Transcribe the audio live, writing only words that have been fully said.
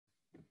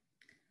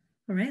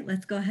All right,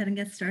 let's go ahead and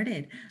get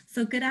started.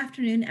 So good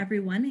afternoon,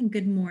 everyone, and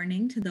good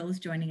morning to those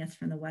joining us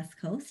from the West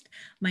Coast.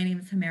 My name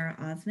is Hamara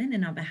Osman,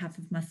 and on behalf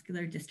of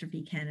Muscular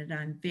Dystrophy Canada,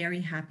 I'm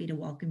very happy to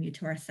welcome you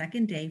to our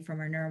second day from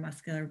our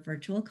Neuromuscular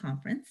virtual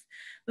conference.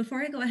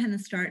 Before I go ahead and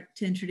start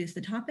to introduce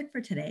the topic for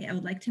today, I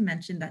would like to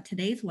mention that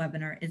today's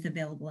webinar is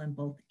available in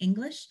both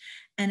English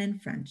and in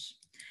French.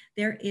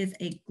 There is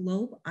a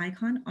globe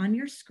icon on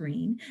your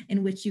screen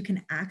in which you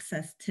can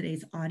access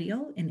today's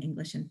audio in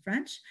English and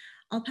French.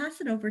 I'll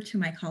pass it over to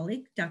my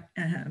colleague,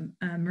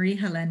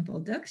 Marie-Hélène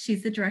Bolduc.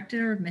 She's the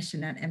Director of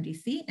Mission at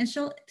MDC, and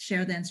she'll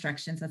share the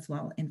instructions as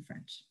well in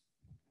French.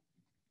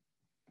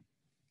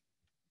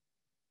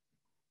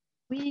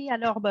 Oui,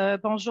 alors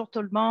bonjour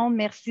tout le monde.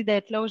 Merci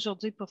d'être là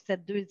aujourd'hui pour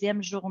cette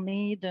deuxième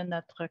journée de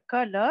notre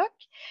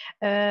colloque.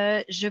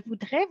 Je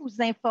voudrais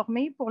vous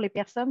informer pour les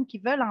personnes qui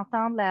veulent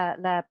entendre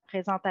la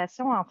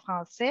présentation en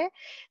français.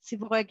 Si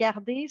vous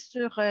regardez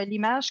sur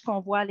l'image qu'on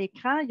voit à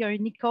l'écran, il y a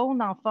une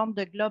icône en forme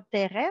de globe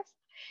terrestre.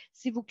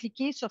 Si vous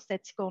cliquez sur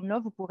cette icône-là,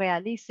 vous pourrez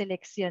aller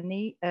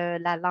sélectionner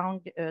la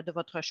langue de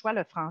votre choix,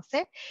 le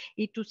français,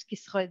 et tout ce qui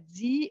sera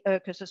dit,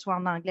 que ce soit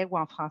en anglais ou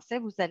en français,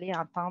 vous allez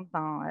entendre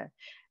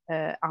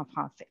en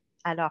français.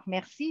 Alors,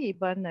 merci et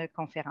bonne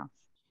conférence.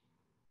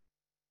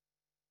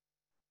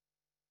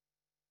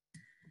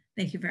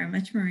 Thank you very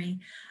much, Marie.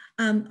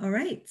 All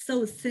right,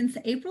 so since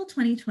April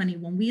 2020,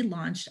 when we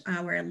launched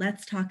our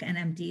Let's Talk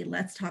NMD,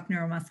 Let's Talk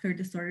Neuromuscular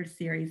Disorders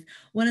series,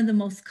 one of the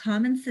most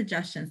common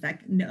suggestions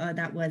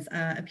that was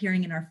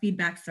appearing in our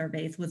feedback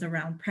surveys was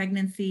around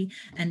pregnancy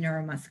and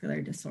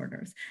neuromuscular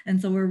disorders. And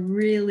so we're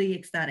really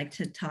ecstatic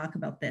to talk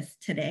about this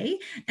today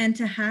and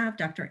to have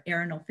Dr.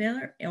 Erin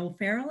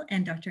O'Farrell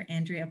and Dr.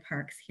 Andrea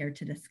Parks here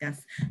to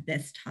discuss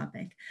this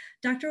topic.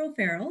 Dr.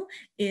 O'Farrell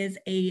is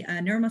a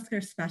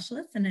neuromuscular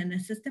specialist and an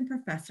assistant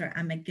professor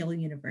at McGill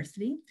University.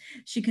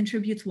 She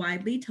contributes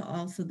widely to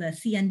also the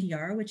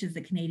CNDR, which is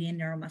the Canadian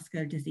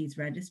Neuromuscular Disease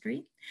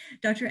Registry.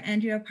 Dr.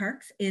 Andrea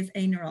Parks is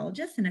a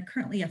neurologist and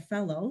currently a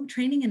fellow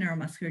training in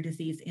neuromuscular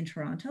disease in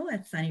Toronto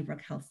at Sunnybrook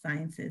Health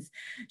Sciences.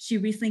 She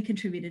recently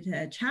contributed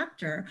to a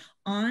chapter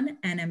on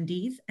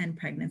NMDs and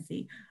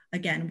pregnancy.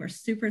 Again, we're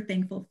super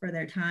thankful for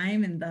their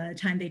time and the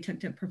time they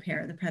took to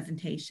prepare the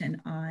presentation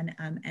on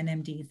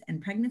NMDs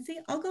and pregnancy.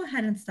 I'll go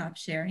ahead and stop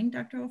sharing,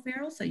 Dr.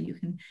 O'Farrell, so you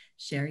can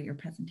share your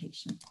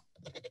presentation.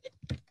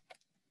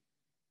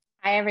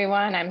 Hi,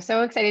 everyone. I'm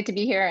so excited to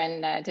be here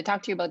and to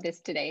talk to you about this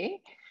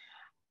today.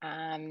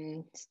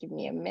 Just give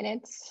me a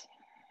minute.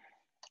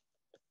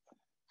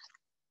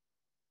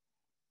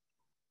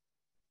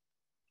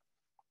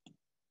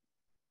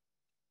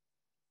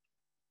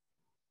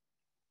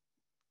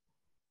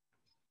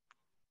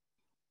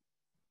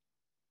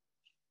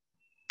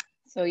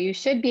 So you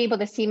should be able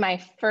to see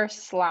my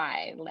first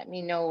slide. Let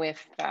me know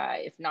if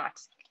not.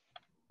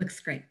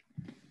 Looks great.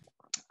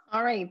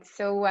 All right,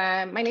 so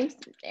my name's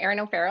Erin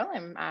O'Farrell.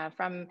 I'm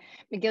from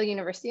McGill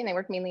University and I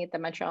work mainly at the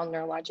Montreal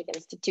Neurologic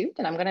Institute.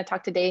 And I'm going to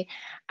talk today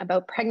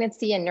about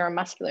pregnancy and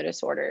neuromuscular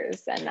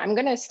disorders. And I'm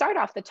going to start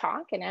off the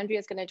talk and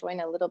Andrea's going to join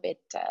a little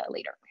bit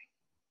later.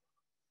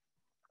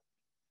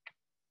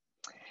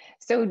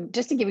 So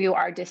just to give you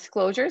our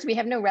disclosures, we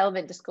have no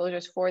relevant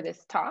disclosures for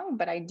this talk,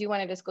 but I do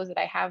want to disclose that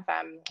I have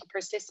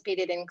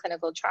participated in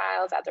clinical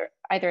trials,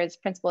 either as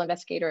principal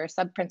investigator or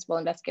sub-principal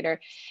investigator,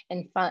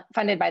 and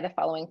funded by the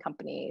following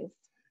companies.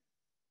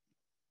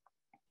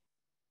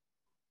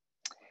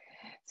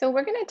 So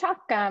we're going to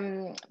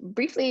talk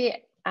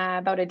briefly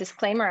about a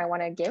disclaimer I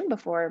want to give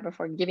before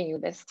giving you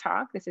this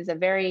talk. This is a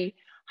very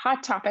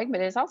hot topic,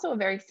 but it's also a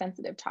very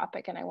sensitive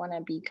topic, and I want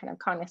to be kind of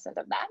cognizant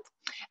of that.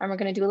 And we're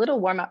going to do a little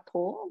warm-up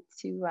poll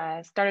to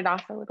start it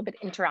off a little bit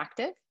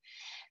interactive.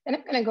 Then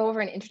I'm going to go over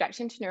an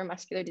introduction to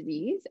neuromuscular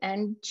disease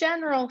and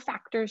general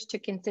factors to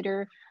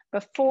consider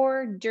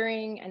before,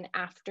 during, and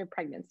after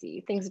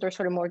pregnancy, things that are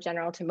sort of more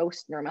general to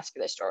most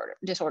neuromuscular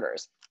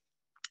disorders.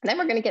 Then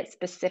we're going to get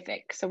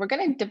specific. So we're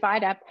going to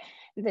divide up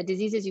the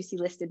diseases you see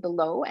listed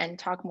below and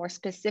talk more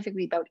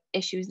specifically about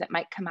issues that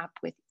might come up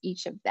with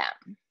each of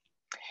them.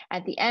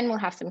 At the end, we'll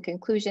have some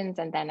conclusions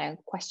and then a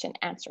question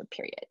answer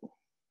period.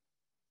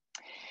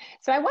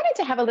 So I wanted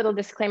to have a little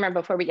disclaimer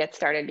before we get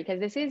started because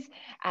this is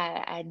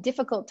a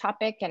difficult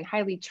topic and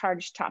highly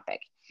charged topic.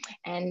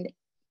 And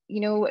you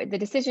know, the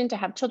decision to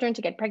have children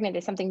to get pregnant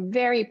is something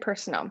very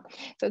personal.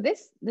 So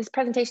this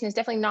presentation is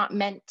definitely not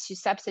meant to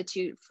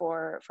substitute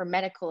for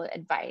medical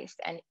advice,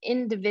 and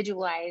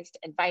individualized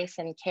advice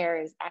and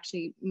care is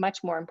actually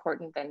much more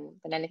important than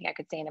anything I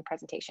could say in a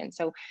presentation.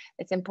 So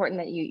it's important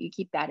that you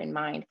keep that in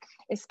mind,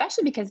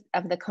 especially because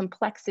of the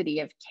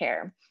complexity of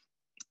care.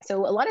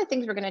 So a lot of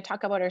things we're going to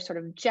talk about are sort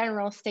of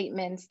general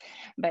statements,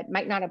 but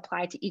might not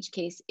apply to each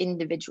case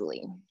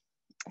individually.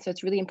 So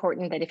it's really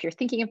important that if you're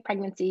thinking of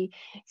pregnancy,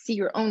 see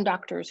your own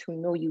doctors who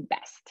know you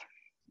best.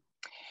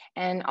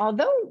 And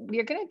although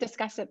we're going to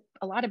discuss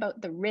a lot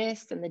about the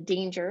risks and the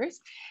dangers,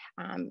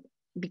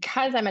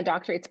 because I'm a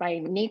doctor, it's my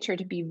nature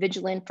to be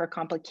vigilant for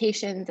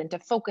complications and to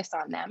focus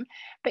on them.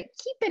 But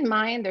keep in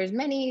mind, there's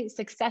many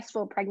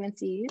successful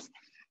pregnancies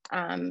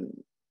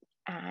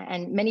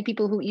And many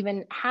people who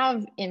even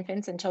have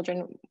infants and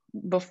children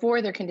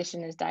before their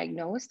condition is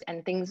diagnosed,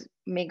 and things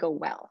may go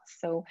well.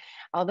 So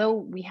although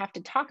we have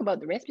to talk about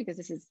the risk because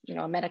this is,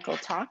 a medical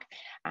talk,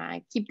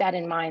 keep that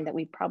in mind, that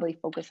we probably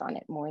focus on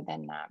it more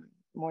than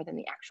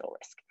the actual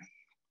risk.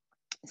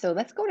 So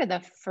let's go to the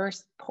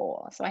first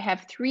poll. So I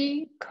have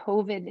 3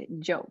 COVID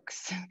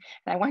jokes, and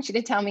I want you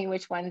to tell me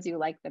which ones you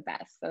like the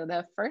best. So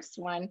the first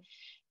one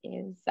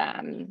is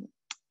the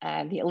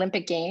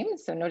Olympic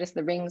Games. So notice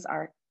the rings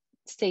are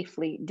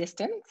safely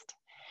distanced.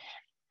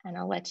 And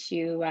I'll let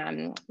you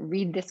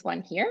read this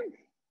one here.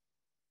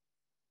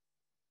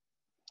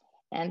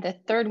 And the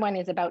third one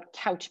is about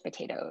couch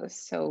potatoes.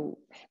 So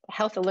the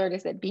health alert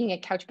is that being a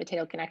couch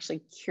potato can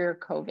actually cure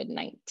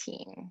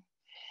COVID-19.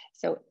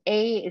 So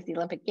A is the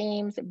Olympic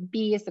Games,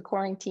 B is the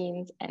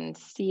quarantines, and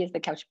C is the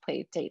couch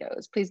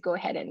potatoes. Please go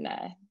ahead and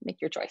make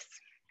your choice.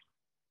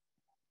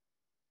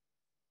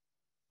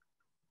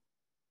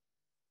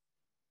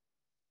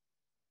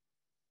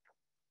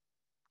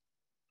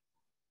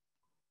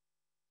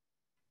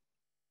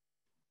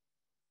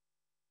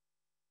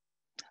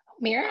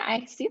 Mira,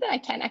 I see that I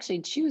can't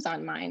actually choose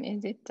on mine.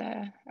 Is it,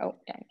 oh,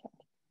 yeah, I can.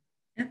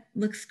 Yep,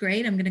 looks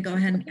great. I'm going to go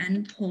ahead and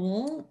end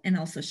poll and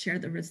also share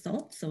the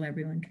results so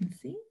everyone can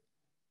see.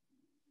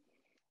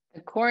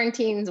 The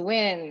quarantines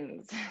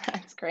wins.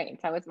 That's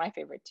great. That was my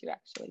favorite too,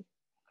 actually.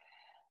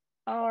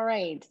 All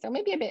right, so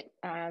maybe a bit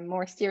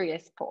more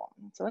serious poll.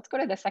 So let's go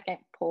to the second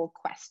poll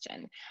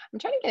question. I'm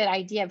trying to get an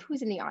idea of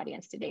who's in the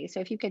audience today. So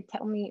if you could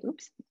tell me,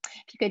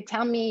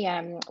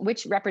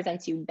 which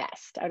represents you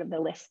best out of the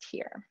list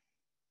here.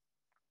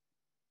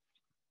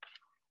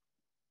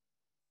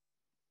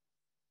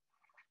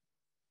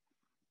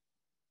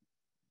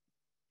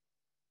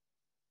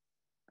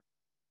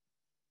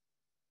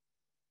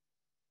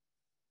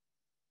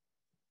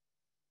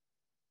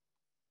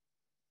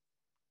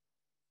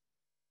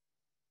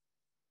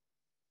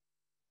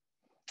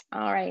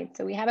 All right,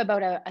 so we have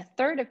about a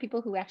third of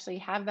people who actually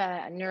have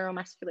a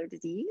neuromuscular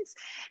disease.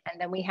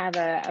 And then we have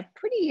a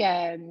pretty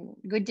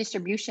good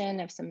distribution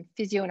of some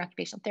physio and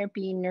occupational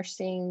therapy,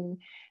 nursing,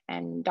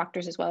 and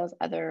doctors, as well as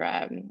other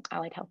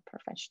allied health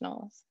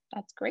professionals.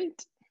 That's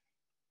great.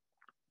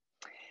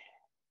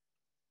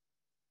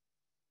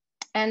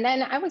 And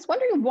then I was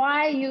wondering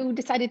why you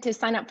decided to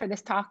sign up for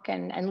this talk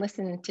and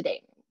listen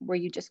today. Were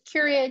you just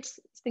curious,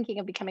 thinking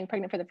of becoming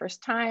pregnant for the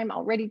first time,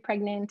 already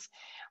pregnant,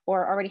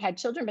 or already had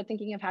children, but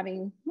thinking of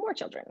having more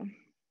children?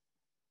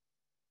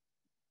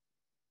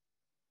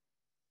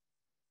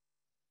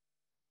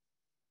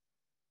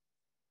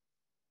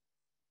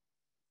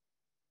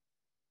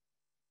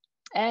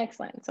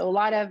 Excellent. So a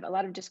lot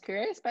of just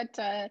curious, but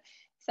 7%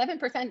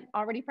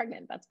 already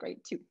pregnant. That's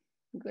great too.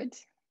 Good.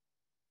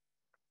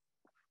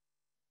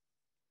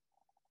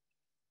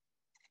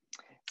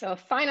 So a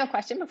final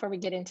question before we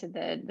get into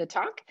the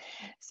talk.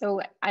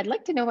 So I'd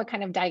like to know what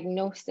kind of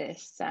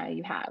diagnosis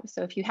you have.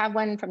 So if you have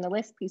one from the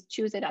list, please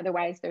choose it.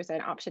 Otherwise, there's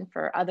an option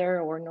for other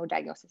or no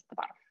diagnosis at the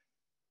bottom.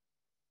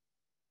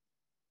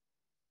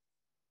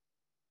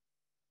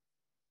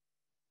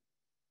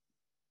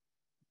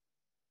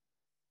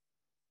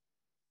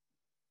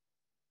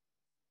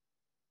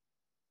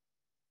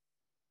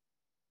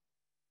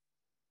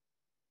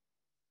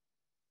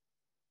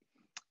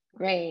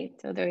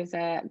 Great. So there's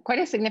quite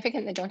a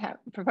significant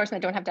proportion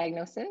that don't have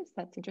diagnosis.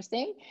 That's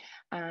interesting.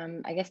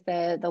 I guess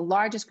the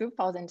largest group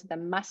falls into the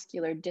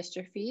muscular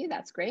dystrophy.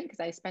 That's great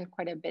because I spent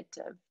quite a bit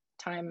of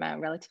time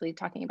relatively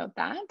talking about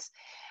that.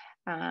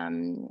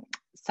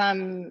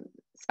 Some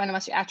spinal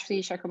muscular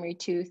atrophy,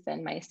 Charcot-Marie-Tooth,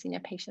 and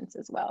myasthenia patients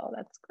as well.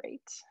 That's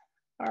great.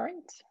 All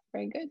right,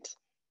 very good.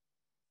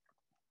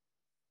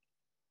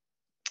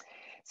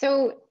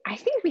 So I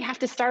think we have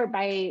to start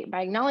by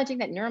acknowledging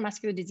that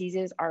neuromuscular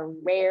diseases are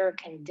rare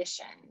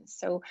conditions.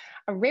 So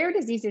a rare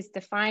disease is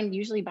defined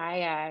usually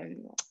by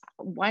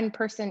one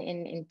person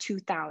in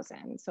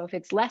 2,000. So if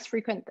it's less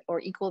frequent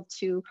or equal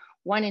to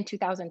 1 in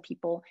 2,000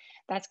 people,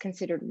 that's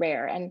considered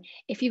rare. And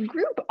if you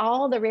group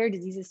all the rare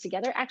diseases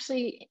together,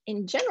 actually,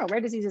 in general,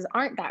 rare diseases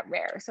aren't that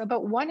rare. So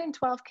about 1 in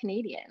 12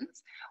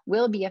 Canadians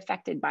will be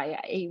affected by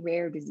a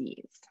rare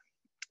disease.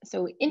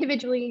 So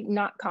individually,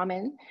 not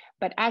common,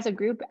 but as a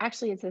group,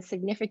 actually, it's a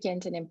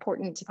significant and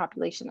important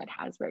population that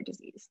has rare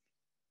disease.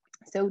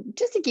 So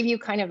just to give you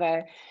kind of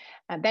a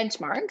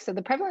benchmark, so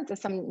the prevalence of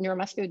some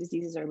neuromuscular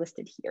diseases are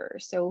listed here.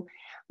 So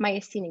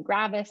myasthenia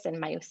gravis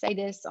and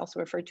myositis, also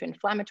referred to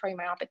inflammatory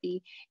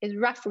myopathy, is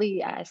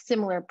roughly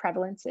similar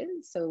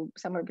prevalences. So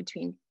somewhere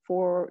between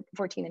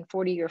 14 and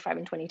 40 or 5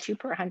 and 22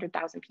 per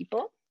 100,000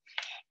 people.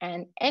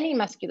 And any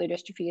muscular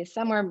dystrophy is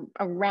somewhere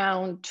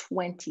around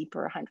 20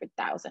 per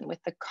 100,000,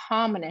 with the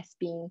commonest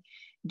being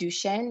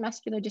Duchenne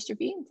muscular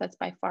dystrophy. So that's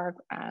by far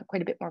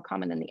quite a bit more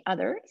common than the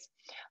others,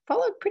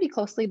 followed pretty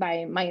closely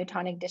by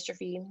myotonic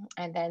dystrophy.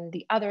 And then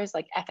the others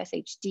like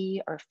FSHD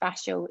or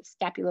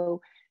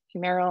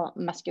fascioscapulohumeral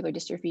muscular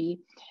dystrophy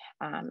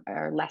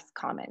are less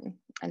common.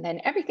 And then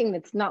everything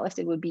that's not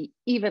listed would be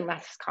even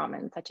less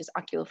common, such as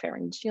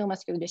oculopharyngeal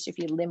muscular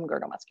dystrophy, limb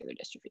girdle muscular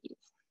dystrophies.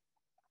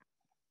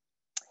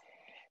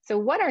 So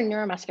what are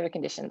neuromuscular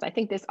conditions? I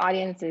think this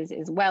audience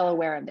is well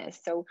aware of this.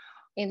 So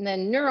in the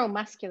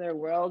neuromuscular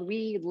world,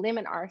 we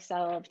limit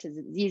ourselves to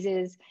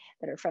diseases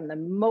that are from the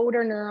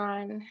motor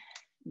neuron,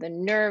 the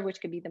nerve,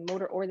 which could be the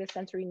motor or the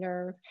sensory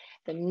nerve,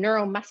 the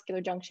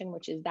neuromuscular junction,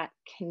 which is that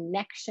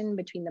connection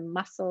between the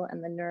muscle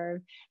and the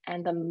nerve,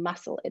 and the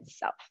muscle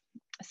itself.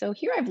 So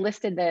here I've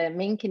listed the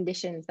main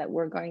conditions that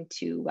we're going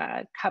to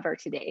cover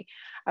today.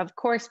 Of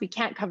course, we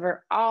can't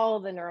cover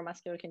all the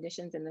neuromuscular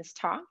conditions in this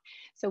talk.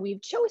 So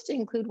we've chose to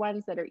include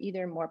ones that are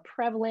either more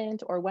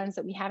prevalent or ones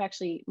that we have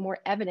actually more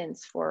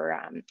evidence for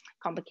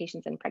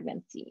complications in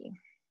pregnancy.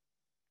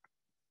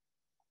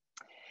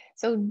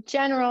 So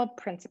general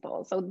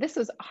principles. So this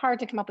was hard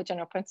to come up with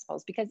general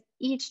principles because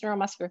each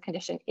neuromuscular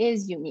condition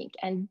is unique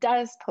and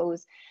does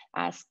pose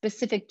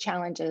specific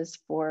challenges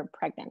for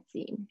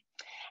pregnancy.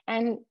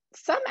 And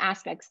some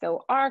aspects,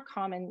 though, are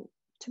common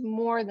to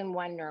more than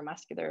one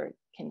neuromuscular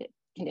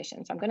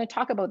condition. So I'm going to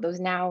talk about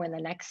those now in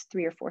the next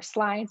 3 or 4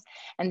 slides,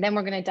 and then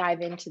we're going to dive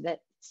into the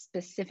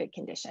specific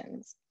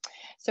conditions.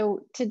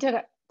 So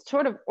to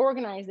sort of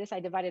organize this,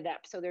 I divided it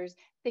up. So there's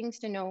things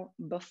to know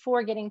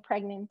before getting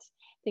pregnant,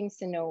 things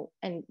to know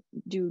and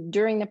do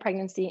during the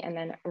pregnancy, and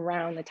then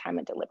around the time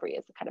of delivery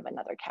is kind of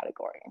another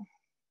category.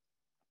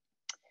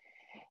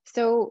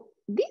 So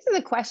these are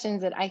the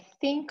questions that I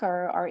think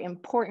are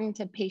important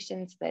to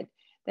patients that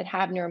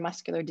have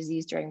neuromuscular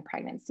disease during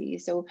pregnancy.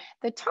 So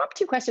the top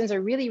 2 questions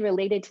are really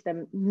related to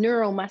the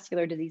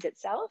neuromuscular disease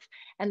itself,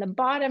 and the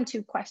bottom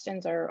 2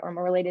 questions are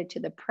more related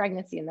to the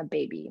pregnancy and the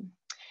baby.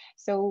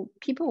 So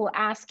people will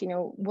ask,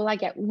 will I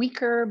get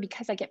weaker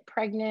because I get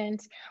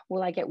pregnant?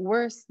 Will I get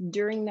worse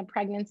during the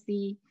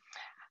pregnancy?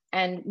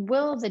 And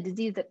will the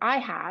disease that I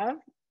have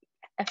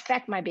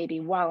affect my baby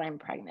while I'm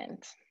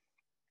pregnant?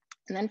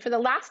 And then for the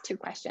last 2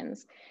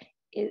 questions,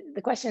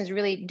 the question is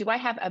really, do I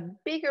have a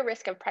bigger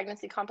risk of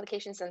pregnancy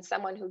complications than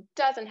someone who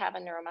doesn't have a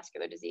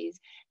neuromuscular disease?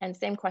 And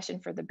same question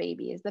for the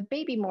baby. Is the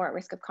baby more at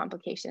risk of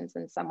complications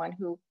than someone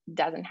who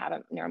doesn't have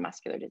a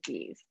neuromuscular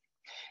disease?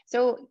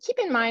 So keep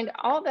in mind,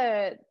 all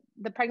the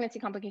pregnancy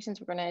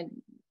complications we're going to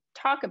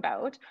talk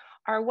about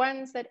are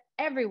ones that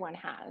everyone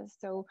has.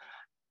 So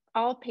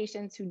all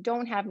patients who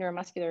don't have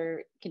neuromuscular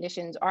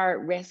conditions are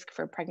at risk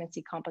for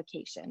pregnancy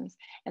complications.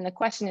 And the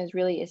question is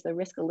really, is the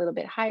risk a little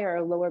bit higher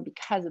or lower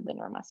because of the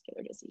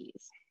neuromuscular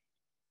disease?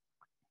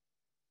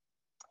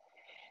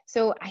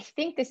 So I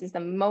think this is the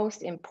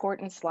most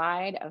important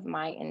slide of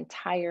my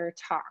entire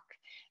talk.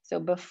 So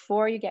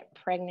before you get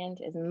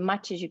pregnant, as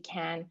much as you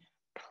can,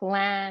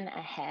 plan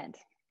ahead.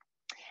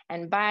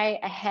 And by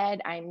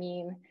ahead, I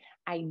mean,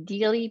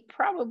 ideally,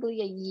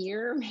 probably a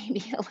year,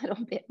 maybe a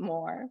little bit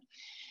more.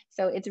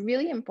 So it's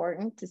really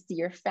important to see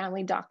your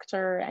family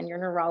doctor and your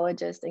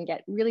neurologist and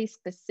get really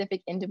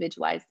specific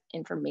individualized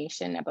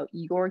information about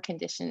your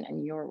condition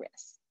and your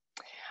risk.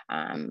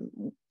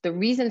 The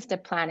reasons to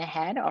plan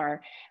ahead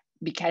are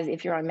because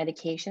if you're on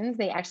medications,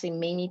 they actually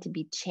may need to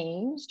be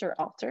changed or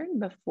altered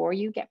before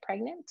you get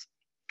pregnant.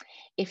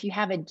 If you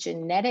have a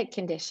genetic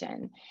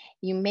condition,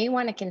 you may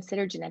want to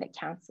consider genetic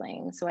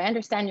counseling. So I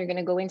understand you're going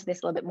to go into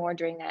this a little bit more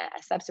during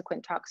a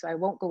subsequent talk, so I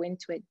won't go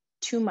into it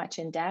too much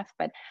in depth,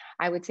 but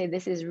I would say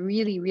this is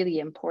really, really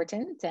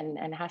important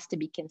and has to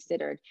be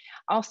considered.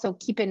 Also,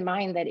 keep in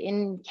mind that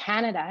in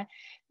Canada,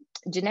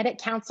 genetic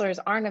counselors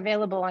aren't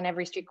available on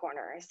every street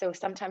corner. So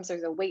sometimes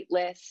there's a wait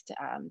list.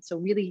 So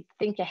really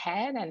think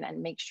ahead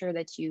and make sure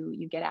that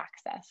you get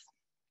access.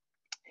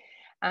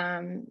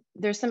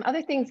 There's some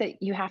other things that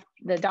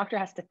the doctor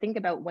has to think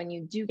about when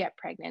you do get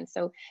pregnant.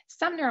 So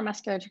some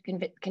neuromuscular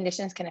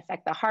conditions can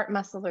affect the heart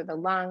muscle or the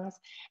lungs,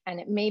 and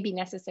it may be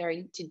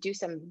necessary to do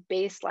some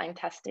baseline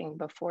testing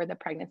before the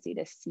pregnancy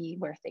to see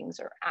where things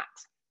are at.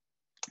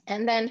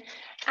 And then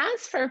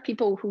as for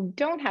people who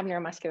don't have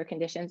neuromuscular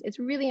conditions, it's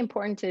really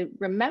important to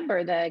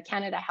remember the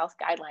Canada Health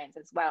Guidelines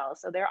as well.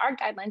 So there are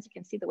guidelines, you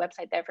can see the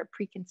website there for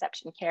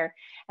preconception care,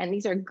 and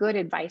these are good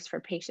advice for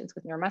patients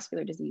with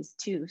neuromuscular disease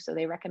too. So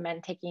they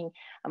recommend taking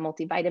a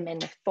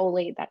multivitamin with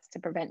folate, that's to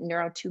prevent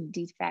neurotube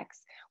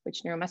defects,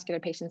 which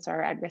neuromuscular patients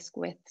are at risk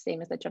with,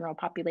 same as the general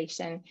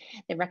population.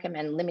 They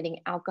recommend limiting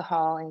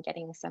alcohol and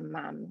getting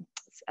some,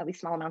 at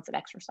least small amounts of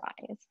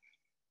exercise.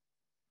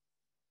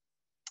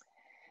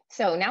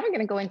 So now we're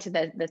going to go into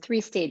the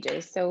 3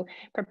 stages. So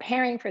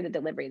preparing for the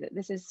delivery,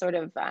 this is sort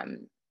of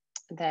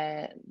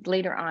the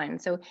later on.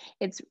 So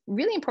it's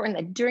really important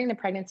that during the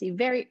pregnancy,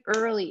 very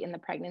early in the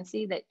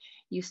pregnancy, that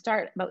you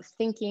start about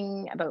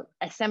thinking about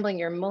assembling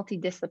your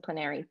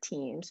multidisciplinary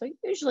team. So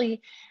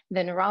usually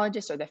the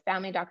neurologist or the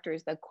family doctor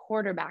is the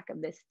quarterback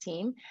of this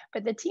team,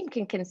 but the team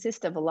can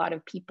consist of a lot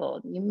of people.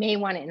 You may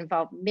want to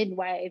involve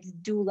midwives,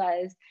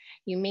 doulas.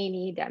 You may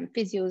need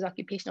physios,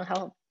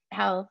 occupational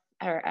health,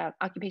 or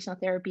occupational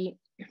therapy.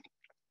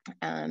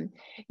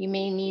 You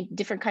may need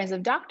different kinds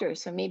of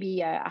doctors. So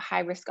maybe a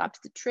high-risk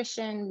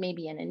obstetrician,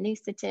 maybe an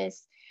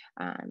anesthetist.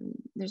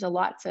 There's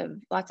lots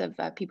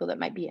of people that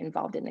might be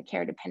involved in the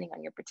care depending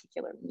on your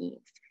particular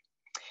needs.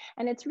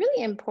 And it's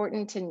really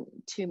important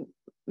to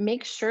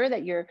make sure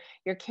that your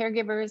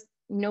caregivers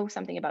know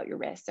something about your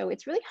risk. So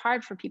it's really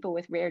hard for people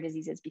with rare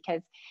diseases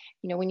because,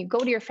 when you go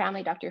to your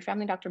family doctor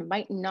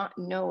might not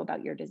know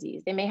about your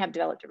disease. They may have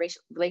developed a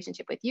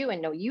relationship with you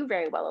and know you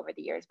very well over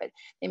the years, but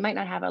they might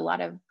not have a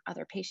lot of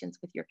other patients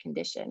with your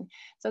condition.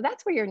 So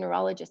that's where your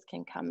neurologist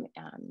can come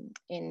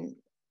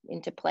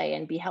into play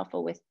and be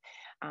helpful with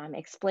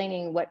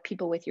explaining what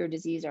people with your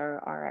disease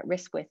are at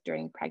risk with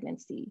during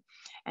pregnancy.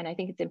 And I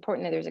think it's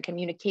important that there's a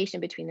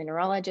communication between the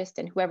neurologist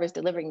and whoever's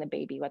delivering the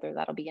baby, whether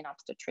that'll be an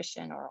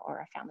obstetrician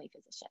or a family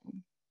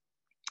physician.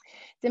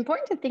 It's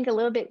important to think a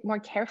little bit more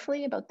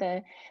carefully about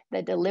the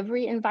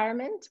delivery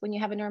environment when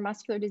you have a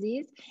neuromuscular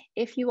disease.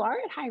 If you are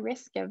at high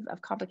risk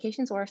of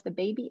complications, or if the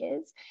baby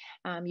is,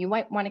 you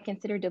might want to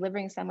consider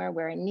delivering somewhere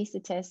where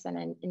anesthetist and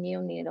a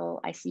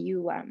neonatal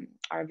ICU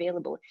are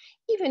available.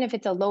 Even if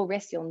it's a low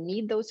risk, you'll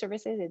need those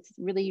services. It's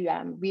really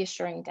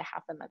reassuring to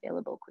have them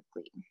available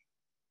quickly.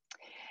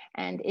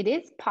 And it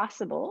is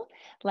possible,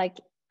 like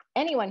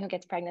anyone who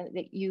gets pregnant,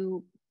 that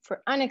you,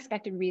 for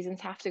unexpected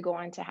reasons, have to go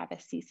on to have a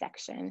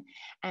C-section.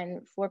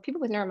 And for people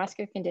with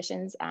neuromuscular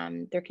conditions,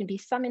 there can be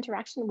some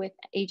interaction with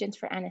agents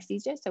for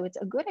anesthesia. So it's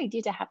a good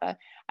idea to have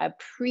a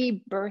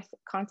pre-birth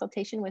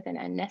consultation with an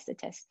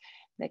anesthetist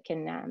that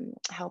can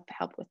help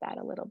with that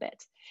a little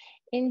bit.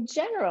 In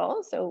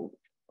general, so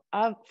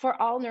for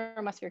all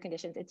neuromuscular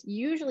conditions, it's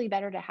usually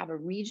better to have a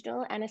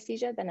regional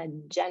anesthesia than a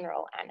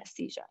general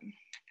anesthesia.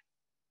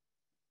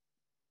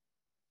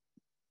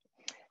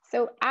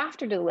 So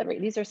after delivery,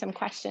 these are some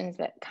questions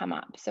that come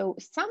up. So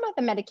some of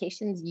the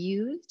medications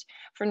used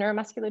for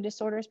neuromuscular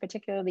disorders,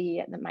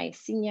 particularly the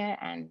myasthenia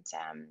and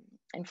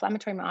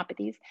inflammatory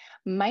myopathies,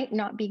 might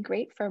not be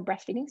great for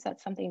breastfeeding. So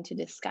that's something to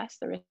discuss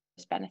the risk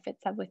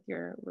benefits of with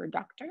your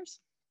doctors.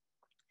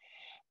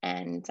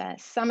 And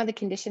some of the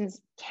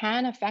conditions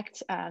can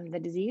affect the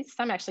disease.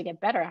 Some actually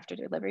get better after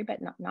delivery, but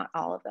not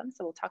all of them.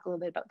 So we'll talk a little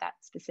bit about that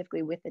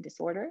specifically with the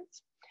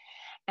disorders.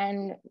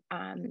 And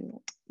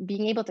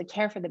being able to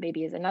care for the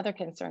baby is another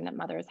concern that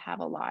mothers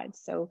have a lot.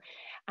 So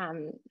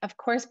of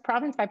course,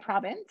 province by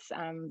province,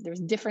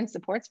 there's different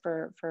supports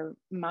for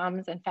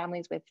moms and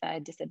families with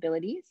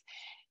disabilities.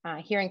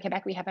 Here in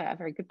Quebec, we have a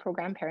very good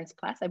program, Parents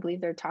Plus. I believe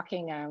they're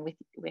talking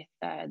with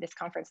this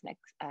conference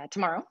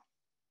tomorrow.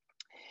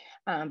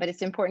 But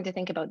it's important to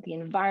think about the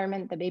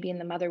environment the baby and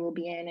the mother will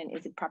be in, and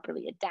is it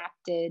properly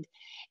adapted?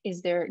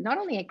 Is there not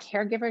only a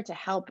caregiver to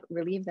help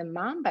relieve the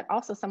mom, but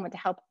also someone to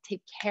help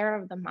take care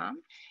of the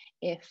mom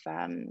if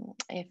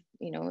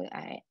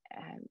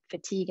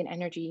fatigue and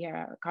energy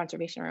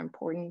conservation are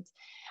important.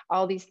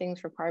 All these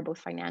things require both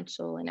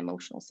financial and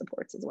emotional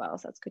supports as well,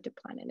 so it's good to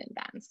plan in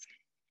advance.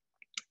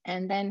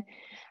 And then,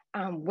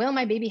 will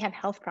my baby have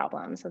health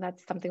problems? So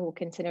that's something we'll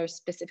consider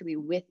specifically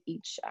with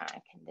each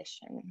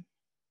condition.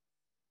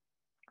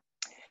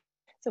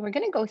 So we're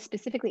going to go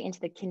specifically into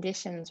the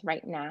conditions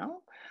right now.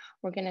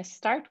 We're going to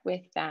start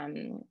with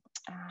Andrea.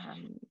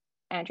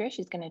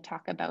 She's going to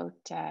talk about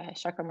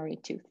Charcot-Marie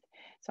tooth.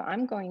 So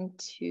I'm going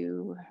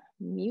to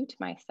mute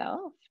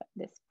myself at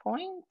this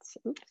point.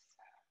 Oops.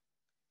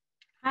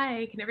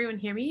 Hi, can everyone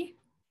hear me?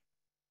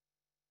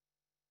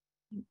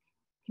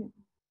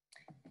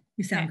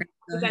 You sound great.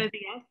 Is that a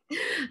yes?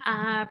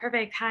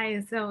 Perfect.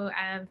 Hi. So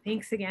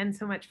thanks again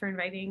so much for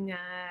inviting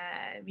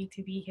me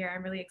to be here.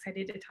 I'm really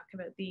excited to talk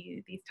about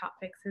these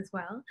topics as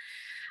well.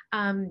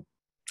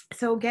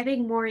 So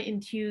getting more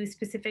into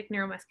specific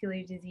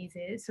neuromuscular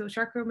diseases. So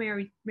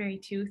Charcot-Marie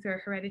tooth,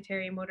 or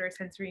hereditary motor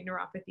sensory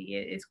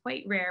neuropathy, is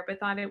quite rare, but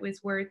thought it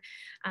was worth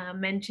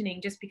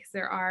mentioning just because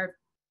there are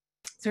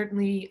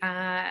certainly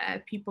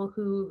people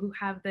who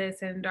have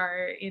this and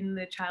are in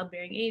the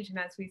childbearing age, and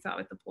as we saw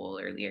with the poll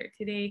earlier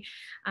today,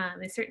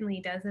 it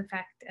certainly does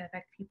affect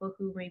people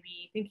who may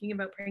be thinking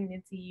about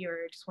pregnancy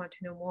or just want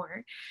to know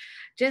more.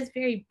 Just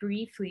very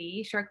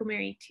briefly,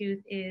 Charcot-Marie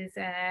tooth is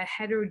a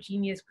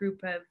heterogeneous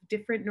group of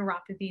different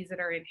neuropathies that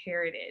are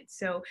inherited.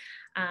 So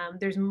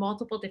there's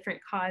multiple different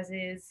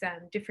causes,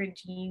 different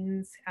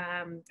genes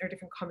or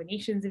different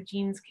combinations of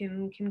genes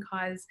can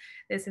cause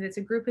this, and it's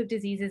a group of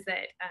diseases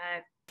that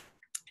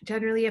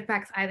generally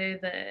affects either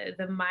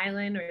the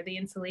myelin or the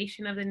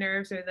insulation of the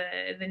nerves, or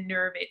the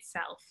nerve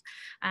itself.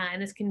 And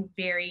this can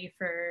vary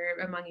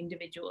among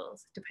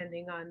individuals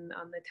depending on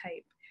the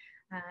type.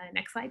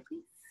 Next slide,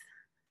 please.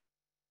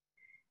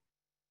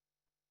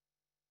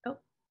 Oh,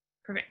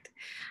 perfect.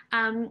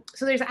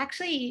 So there's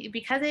actually,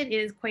 because it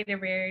is quite a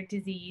rare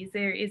disease,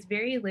 there is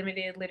very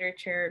limited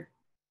literature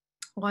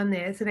on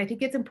this, and I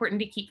think it's important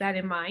to keep that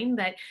in mind,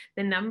 that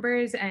the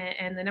numbers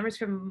and the numbers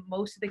from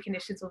most of the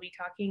conditions we'll be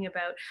talking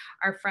about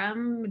are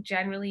from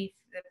generally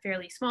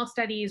fairly small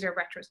studies or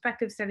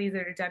retrospective studies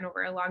that are done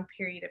over a long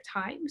period of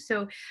time.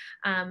 So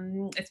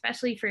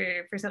especially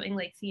for something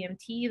like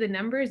CMT, the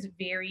numbers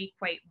vary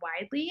quite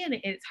widely, and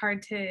it's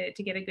hard to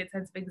get a good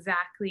sense of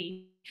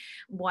exactly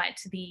what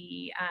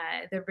the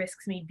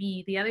risks may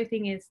be. The other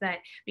thing is that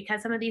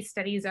because some of these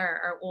studies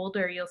are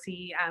older, you'll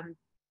see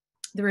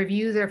The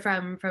reviews are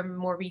from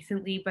more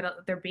recently, but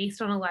they're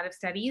based on a lot of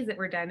studies that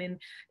were done in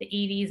the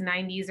 80s,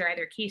 90s, or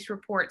either case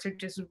reports or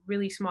just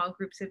really small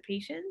groups of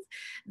patients.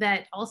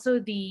 That also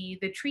the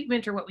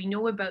treatment, or what we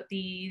know about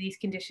these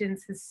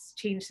conditions, has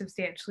changed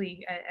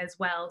substantially as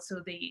well.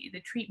 So the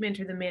treatment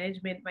or the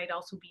management might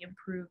also be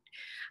improved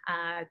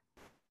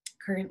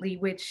currently,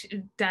 which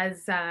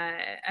does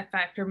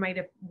affect or might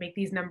make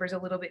these numbers a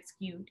little bit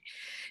skewed.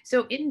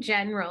 So in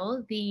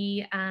general,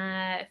 the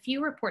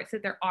few reports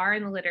that there are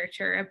in the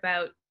literature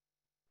about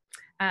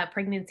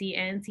pregnancy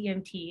and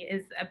CMT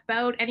is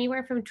about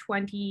anywhere from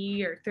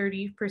 20 or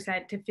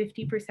 30% to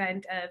 50%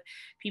 of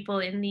people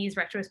in these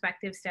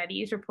retrospective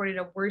studies reported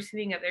a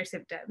worsening of their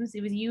symptoms.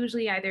 It was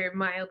usually either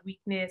mild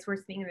weakness,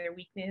 worsening in their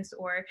weakness,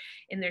 or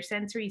in their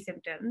sensory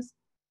symptoms.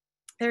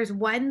 There's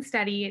one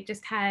study, it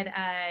just had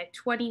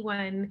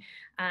 21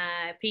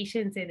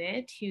 patients in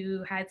it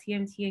who had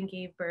CMT and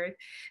gave birth.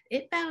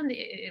 It found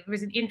it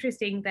was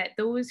interesting that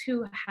those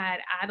who had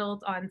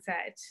adult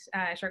onset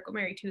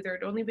Charcot-Marie-Tooth, or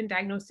had only been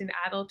diagnosed in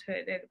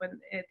adulthood when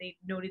they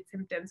noted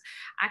symptoms,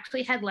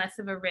 actually had less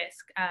of a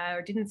risk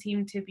or didn't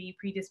seem to be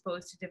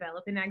predisposed to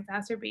develop an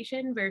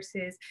exacerbation,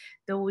 versus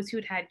those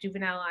who'd had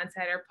juvenile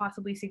onset or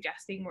possibly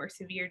suggesting more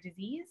severe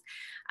disease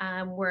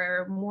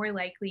were more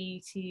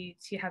likely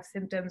to have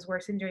symptoms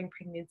worsen during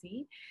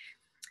pregnancy.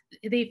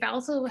 They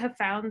also have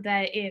found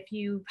that if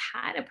you've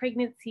had a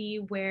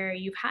pregnancy where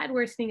you've had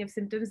worsening of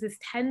symptoms, this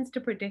tends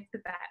to predict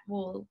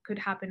that could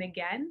happen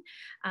again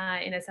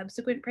in a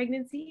subsequent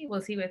pregnancy.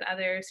 We'll see with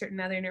certain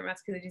other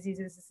neuromuscular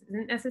diseases, this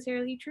isn't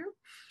necessarily true.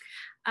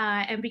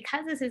 And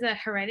because this is a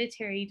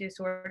hereditary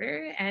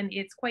disorder and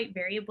it's quite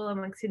variable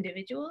amongst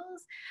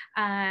individuals,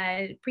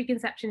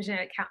 preconception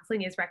genetic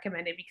counseling is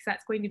recommended, because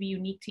that's going to be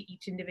unique to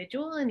each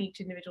individual and each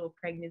individual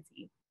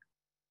pregnancy.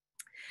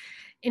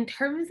 In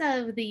terms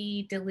of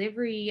the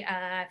delivery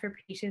for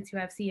patients who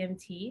have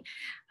CMT,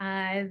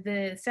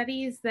 the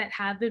studies that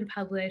have been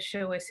published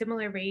show a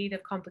similar rate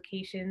of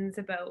complications,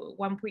 about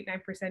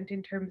 1.9%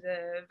 in terms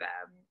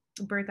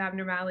of birth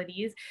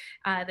abnormalities,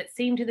 that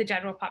same to the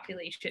general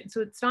population.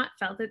 So it's not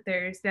felt that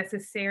there's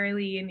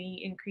necessarily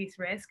any increased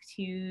risk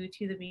to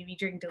the baby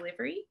during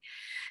delivery.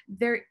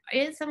 There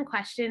is some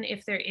question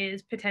if there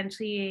is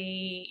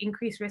potentially an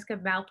increased risk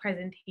of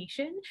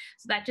malpresentation.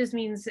 So that just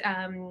means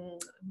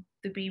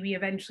the baby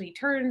eventually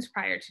turns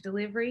prior to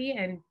delivery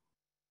and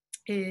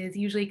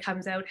usually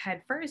comes out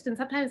head first, and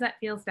sometimes that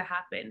fails to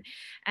happen.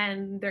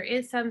 And there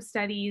is some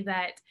studies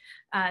that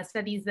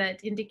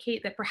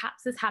indicate that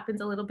perhaps this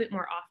happens a little bit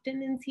more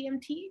often in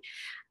CMT.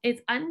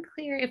 It's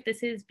unclear if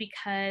this is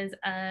because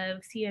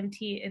of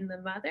CMT in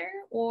the mother,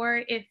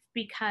 or if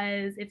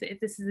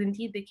this is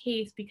indeed the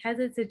case, because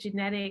it's a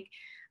genetic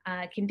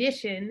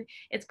condition,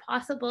 it's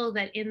possible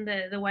that in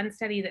the one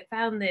study that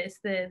found this,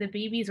 the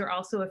babies were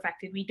also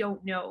affected. We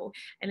don't know.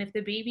 And if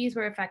the babies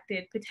were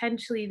affected,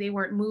 potentially they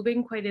weren't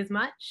moving quite as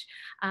much,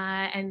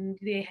 and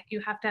you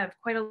have to have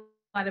quite a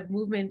lot of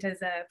movement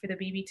for the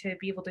baby to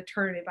be able to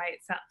turn it by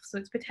itself. So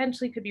it's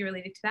potentially could be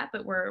related to that,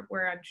 but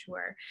we're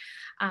unsure.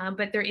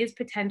 But there is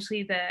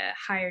potentially the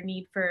higher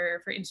need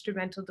for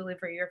instrumental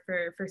delivery or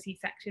for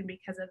C-section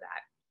because of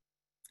that.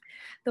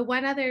 The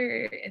one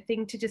other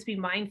thing to just be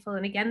mindful,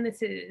 and again,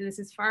 this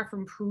is far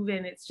from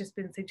proven, it's just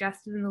been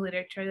suggested in the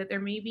literature that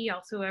there may be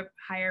also a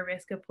higher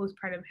risk of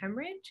postpartum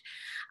hemorrhage.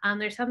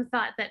 There's some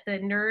thought that the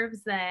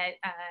nerves that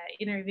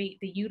innervate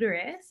the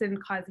uterus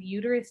and cause the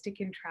uterus to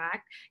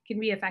contract can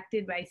be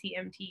affected by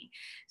CMT.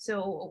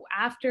 So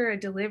after a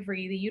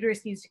delivery, the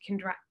uterus needs to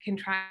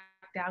contract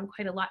down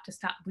quite a lot to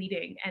stop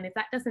bleeding. And if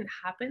that doesn't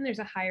happen, there's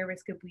a higher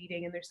risk of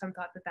bleeding. And there's some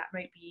thought that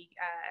might be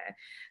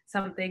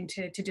something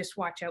to just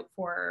watch out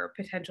for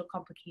potential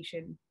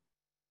complication.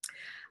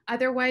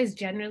 Otherwise,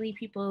 generally,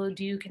 people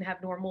can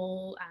have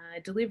normal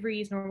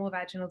deliveries, normal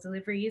vaginal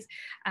deliveries.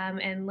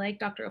 And like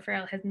Dr.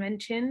 O'Farrell has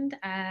mentioned,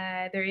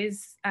 there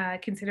is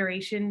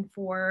consideration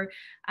for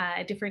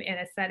different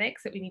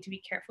anesthetics that we need to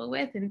be careful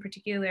with, in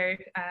particular,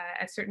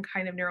 a certain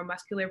kind of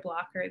neuromuscular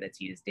blocker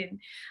that's used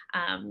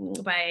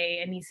by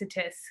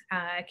anesthetists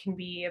can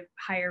be a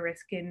higher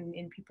risk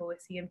in people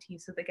with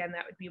CMT. So again,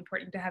 that would be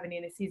important to have an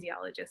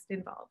anesthesiologist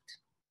involved.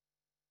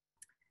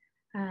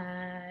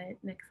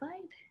 Next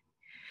slide.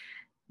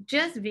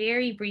 Just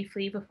very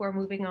briefly before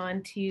moving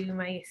on to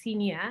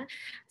myasthenia.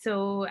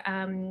 So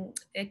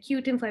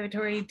acute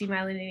inflammatory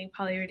demyelinating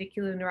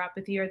polyradicular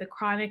neuropathy, or the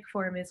chronic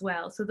form as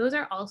well. So those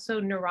are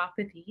also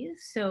neuropathies.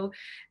 So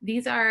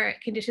these are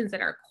conditions that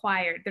are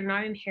acquired. They're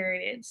not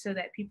inherited, so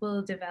that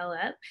people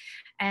develop.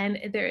 And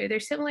they're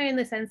similar in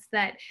the sense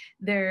that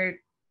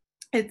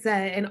it's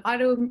an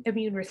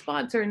autoimmune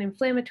response or an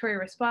inflammatory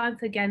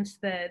response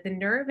against the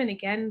nerve. And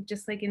again,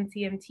 just like in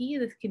CMT,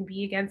 this can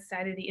be against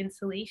either the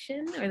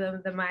insulation or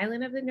the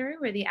myelin of the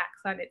nerve, or the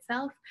axon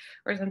itself,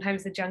 or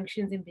sometimes the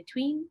junctions in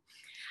between.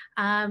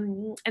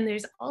 And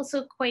there's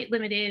also quite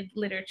limited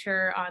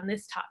literature on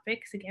this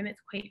topic, because again,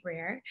 it's quite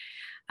rare.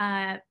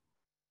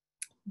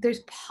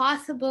 there's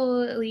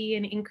possibly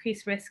an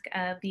increased risk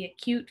of the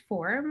acute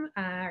form,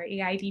 or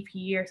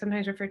AIDP, or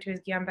sometimes referred to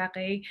as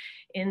Guillain-Barré,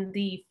 in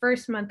the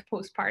first month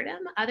postpartum.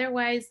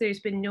 Otherwise,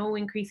 there's been no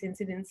increased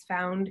incidence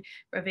found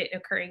of it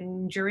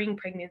occurring during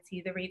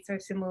pregnancy. The rates are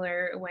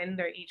similar when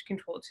they're age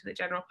controlled to the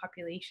general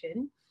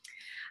population.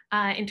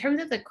 In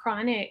terms of the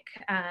chronic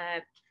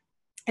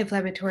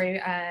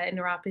inflammatory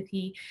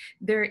neuropathy,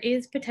 there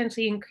is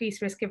potentially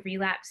increased risk of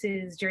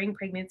relapses during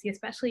pregnancy,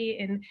 especially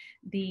in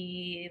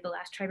the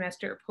last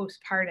trimester or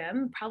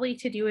postpartum, probably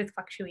to do with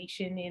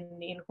fluctuation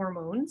in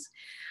hormones.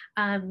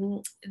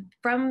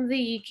 From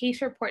the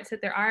case reports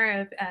that there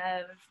are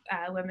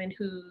of women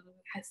who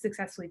has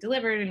successfully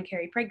delivered and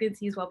carried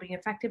pregnancies while being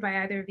affected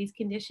by either of these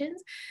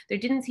conditions, there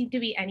didn't seem to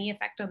be any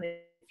effect on the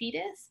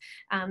fetus.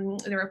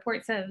 The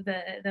reports of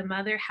the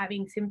mother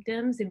having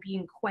symptoms and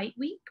being quite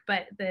weak,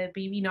 but the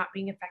baby not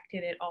being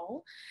affected at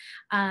all.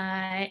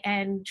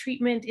 And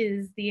treatment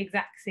is the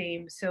exact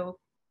same. So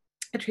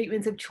the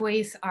treatments of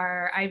choice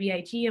are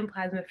IVIG and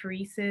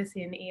plasmapheresis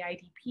in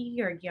AIDP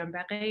or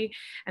Guillain-Barré.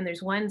 And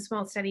there's one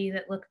small study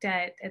that looked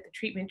at the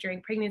treatment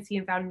during pregnancy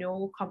and found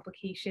no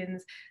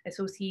complications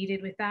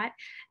associated with that.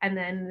 And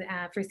then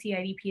for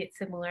CIDP, it's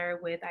similar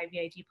with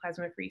IVIG,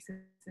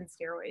 plasmapheresis, and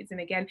steroids. And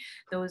again,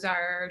 those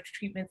are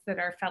treatments that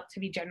are felt to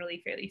be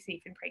generally fairly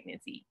safe in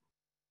pregnancy.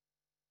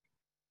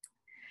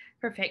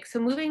 Perfect. So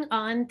moving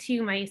on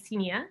to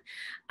myasthenia.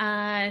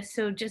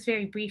 So just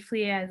very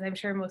briefly, as I'm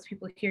sure most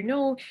people here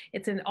know,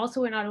 it's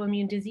also an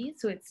autoimmune disease.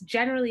 So it's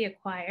generally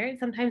acquired.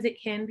 Sometimes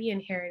it can be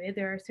inherited.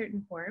 There are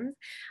certain forms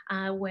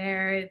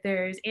where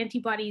there's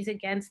antibodies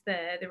against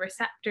the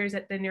receptors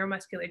at the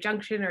neuromuscular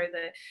junction, or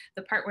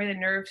the part where the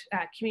nerve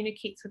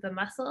communicates with the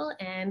muscle,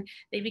 and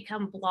they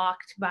become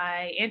blocked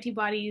by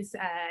antibodies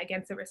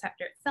against the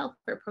receptor itself,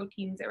 or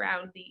proteins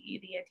around the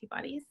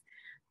antibodies.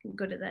 You can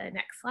go to the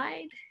next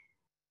slide.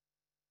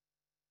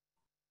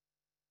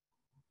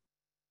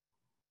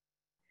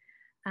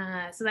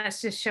 So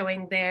that's just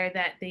showing there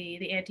that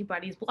the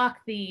antibodies block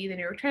the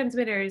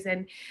neurotransmitters,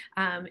 and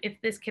if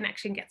this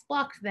connection gets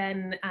blocked,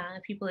 then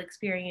people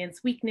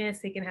experience weakness.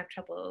 They can have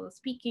trouble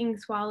speaking,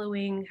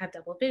 swallowing, have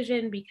double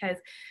vision, because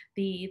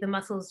the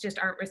muscles just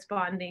aren't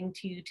responding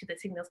to the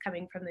signals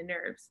coming from the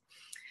nerves.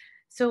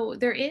 So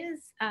there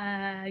is,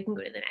 you can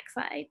go to the next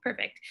slide,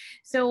 perfect.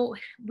 So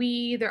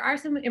there are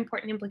some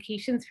important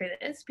implications for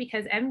this,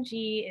 because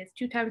MG is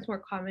 2 times more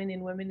common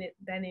in women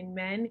than in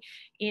men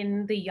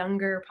in the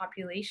younger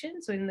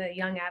population. So in the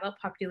young adult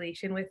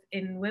population,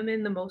 in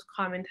women, the most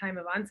common time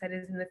of onset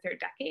is in the 3rd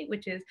decade,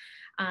 which is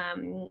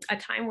a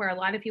time where a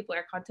lot of people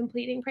are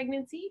contemplating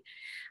pregnancy.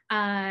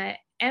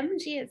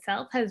 MG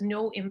itself has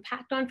no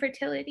impact on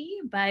fertility,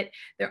 but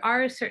there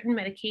are certain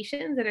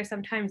medications that are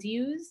sometimes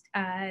used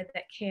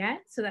that can.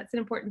 So that's an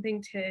important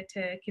thing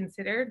to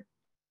consider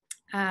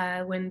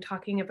when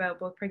talking about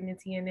both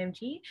pregnancy and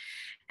MG.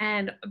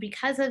 And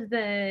because of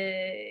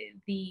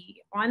the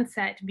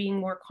onset being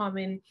more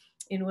common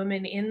in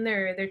women in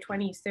their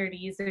 20s,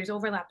 30s, there's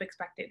overlap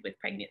expected with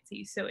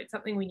pregnancy. So it's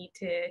something we need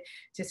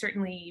to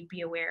certainly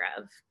be aware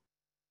of.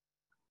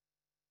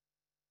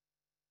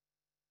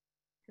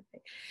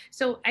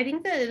 So I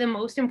think the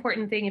most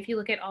important thing, if you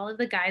look at all of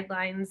the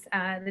guidelines,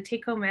 the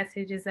take-home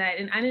message is that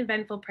an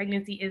uneventful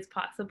pregnancy is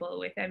possible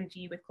with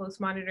MG, with close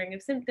monitoring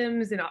of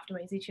symptoms and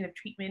optimization of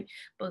treatment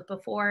both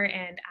before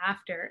and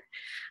after.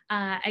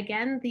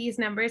 Again, these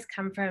numbers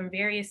come from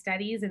various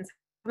studies, and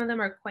some of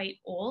them are quite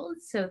old,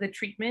 so the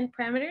treatment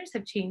parameters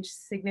have changed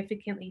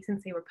significantly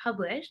since they were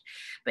published.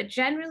 But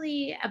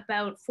generally,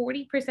 about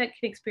 40% can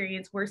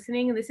experience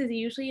worsening, and this is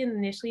usually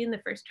initially in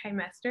the first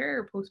trimester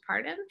or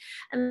postpartum.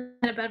 And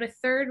then about a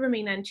third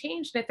remain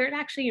unchanged, and a third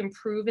actually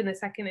improve in the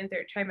 2nd and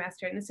 3rd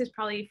trimester. And this is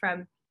probably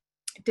from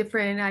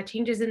different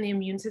changes in the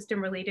immune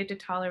system related to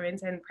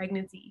tolerance and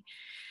pregnancy.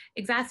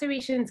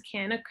 Exacerbations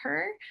can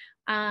occur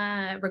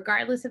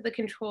regardless of the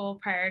control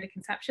prior to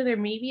conception. There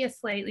may be a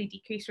slightly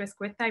decreased risk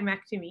with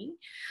thymectomy.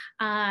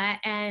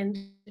 And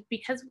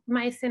because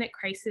myasthenic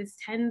crisis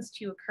tends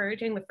to occur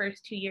during the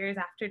first 2 years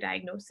after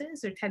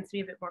diagnosis, or tends to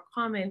be a bit more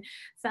common,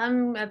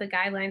 some of the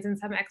guidelines and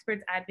some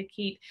experts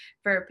advocate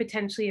for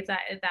potentially, if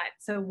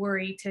that's a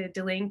worry, to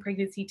delaying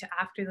pregnancy to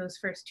after those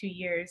first 2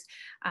 years,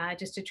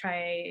 just to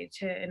try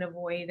and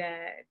avoid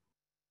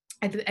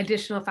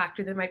additional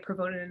factor that might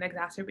provoke an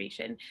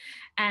exacerbation.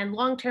 And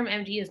long-term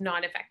MG is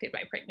not affected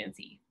by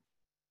pregnancy.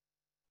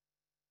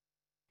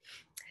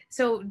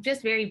 So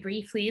just very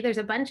briefly, there's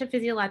a bunch of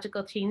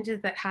physiological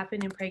changes that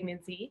happen in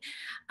pregnancy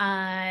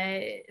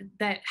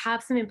that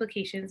have some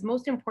implications,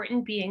 most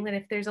important being that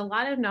if there's a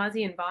lot of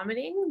nausea and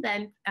vomiting,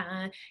 then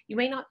you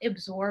might not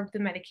absorb the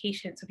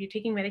medication. So if you're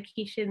taking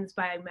medications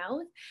by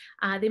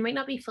mouth, they might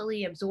not be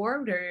fully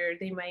absorbed, or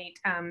they might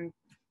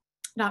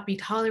not be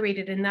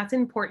tolerated, and that's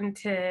important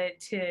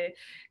to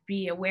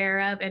be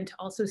aware of, and to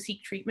also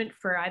seek treatment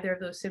for either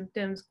of those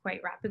symptoms quite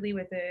rapidly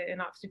with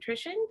an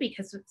obstetrician,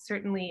 because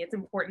certainly it's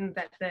important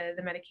that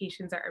the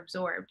medications are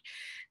absorbed.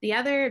 The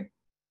other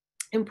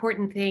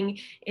important thing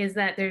is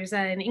that there's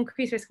an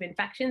increased risk of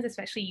infections,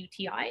 especially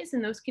UTIs,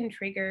 and those can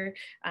trigger,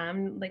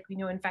 like we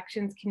know,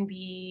 infections can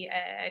be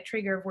a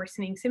trigger of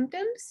worsening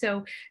symptoms.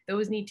 So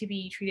those need to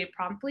be treated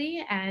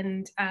promptly.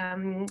 And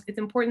it's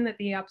important that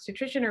the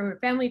obstetrician or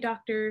family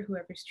doctor,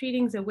 whoever's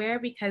treating, is aware,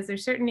 because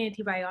there's certain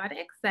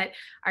antibiotics that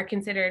are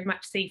considered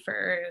much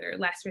safer or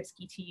less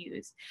risky to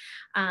use.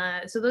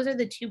 So those are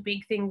the two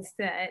big things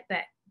that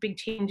big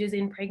changes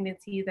in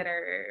pregnancy that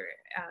are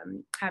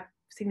have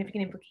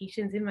significant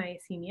implications in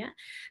myasthenia.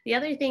 The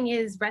other thing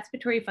is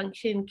respiratory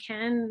function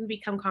can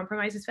become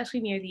compromised,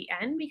 especially near the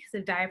end, because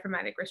of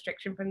diaphragmatic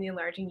restriction from the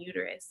enlarging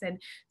uterus. And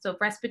so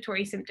if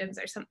respiratory symptoms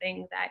are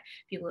something that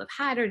people have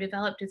had or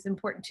developed, it's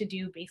important to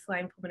do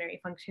baseline pulmonary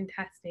function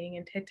testing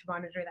and to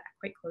monitor that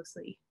quite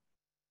closely.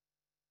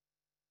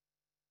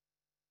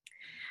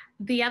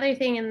 The other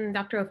thing, and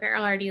Dr.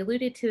 O'Farrell already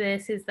alluded to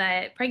this, is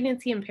that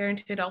pregnancy and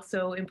parenthood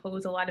also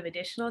impose a lot of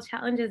additional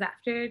challenges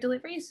after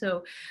delivery.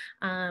 So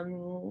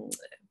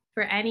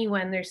for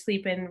anyone, there's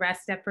sleep and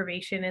rest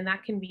deprivation, and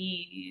that can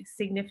be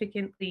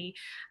significantly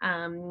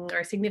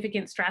or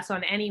significant stress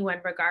on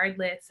anyone,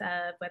 regardless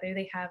of whether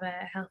they have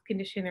a health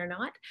condition or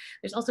not.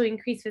 There's also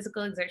increased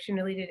physical exertion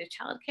related to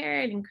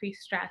childcare and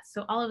increased stress.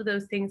 So all of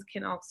those things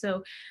can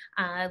also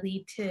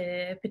lead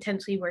to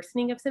potentially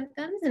worsening of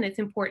symptoms, and it's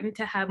important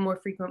to have more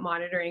frequent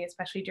monitoring,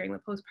 especially during the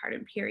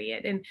postpartum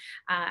period, and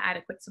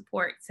adequate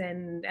supports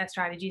and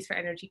strategies for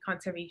energy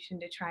conservation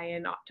to try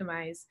and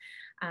optimize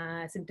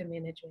symptom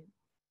management.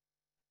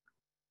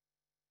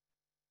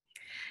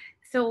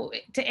 So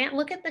to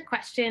look at the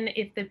question,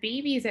 if the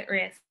baby is at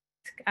risk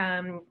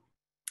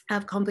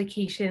of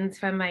complications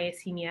from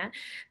myasthenia,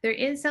 there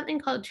is something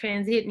called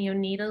transient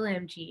neonatal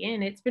MG,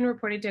 and it's been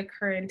reported to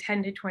occur in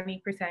 10 to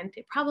 20%.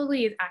 It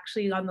probably is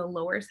actually on the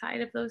lower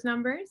side of those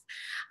numbers.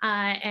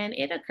 And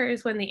it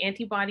occurs when the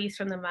antibodies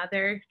from the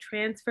mother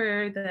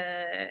transfer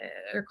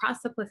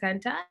across the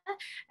placenta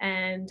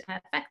and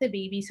affect the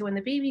baby. So when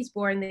the baby's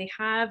born, they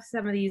have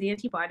some of these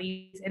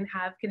antibodies and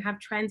can have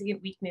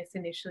transient weakness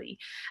initially.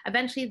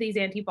 Eventually, these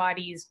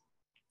antibodies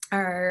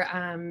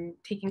are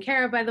taken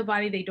care of by the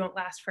body. They don't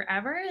last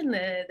forever, and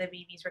the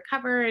babies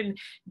recover. And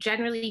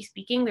generally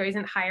speaking, there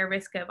isn't higher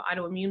risk of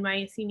autoimmune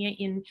myasthenia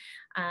in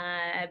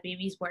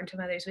babies born to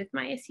mothers with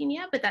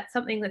myasthenia, but that's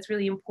something that's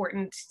really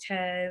important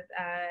to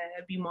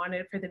be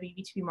monitored, for the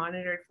baby to be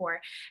monitored for.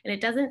 And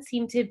it doesn't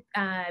seem to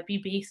be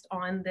based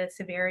on the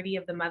severity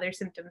of the mother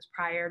symptoms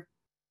prior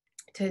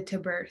to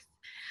birth.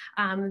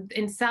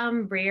 In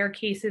some rare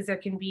cases, there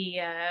can be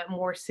a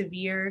more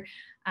severe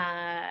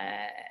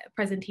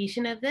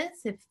presentation of this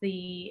if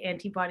the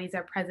antibodies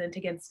are present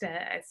against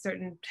a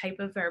certain type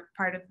of or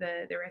part of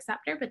the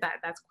receptor, but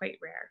that's quite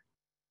rare.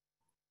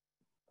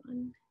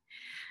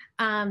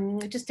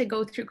 Just to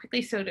go through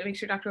quickly, so to make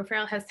sure Dr.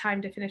 O'Farrell has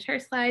time to finish her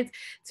slides.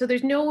 So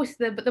there's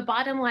the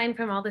bottom line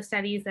from all the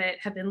studies that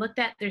have been looked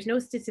at, there's no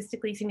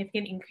statistically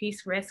significant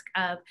increased risk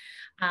of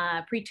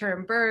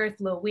preterm birth,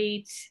 low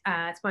weight,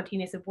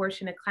 spontaneous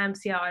abortion,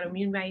 eclampsia,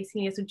 autoimmune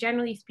myasthenia. So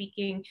generally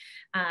speaking,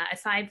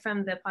 aside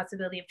from the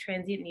possibility of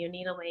transient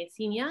neonatal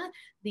myasthenia,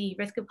 the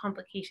risk of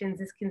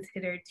complications is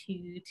considered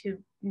to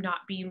not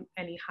be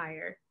any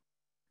higher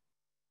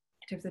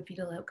in terms of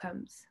fetal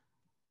outcomes.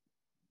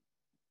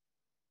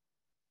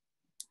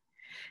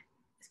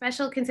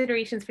 Special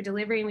considerations for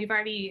delivery, and we've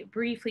already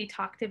briefly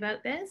talked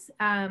about this,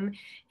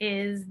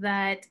 is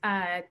that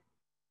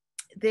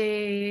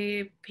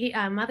the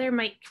mother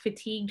might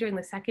fatigue during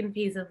the second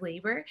phase of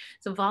labor.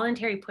 So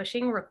voluntary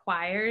pushing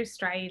requires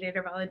striated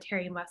or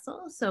voluntary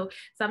muscle. So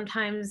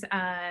sometimes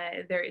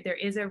there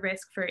is a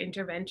risk for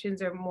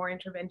interventions, or more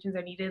interventions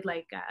are needed,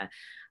 like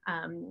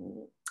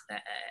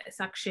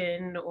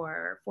suction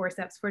or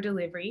forceps for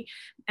delivery.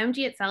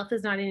 MG itself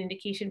is not an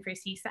indication for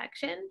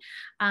C-section.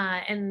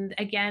 And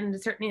again,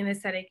 certainly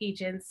anesthetic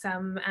agents,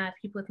 some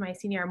people with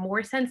myasthenia are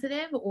more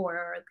sensitive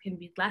or can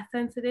be less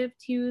sensitive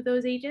to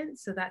those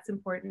agents. So that's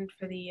important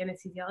for the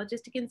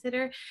anesthesiologist to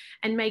consider.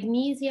 And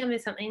magnesium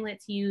is something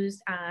that's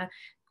used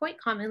quite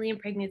commonly in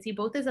pregnancy,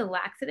 both as a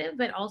laxative,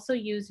 but also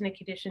used in a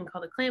condition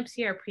called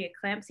eclampsia or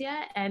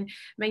preeclampsia. And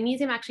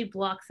magnesium actually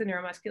blocks the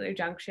neuromuscular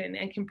junction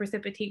and can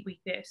precipitate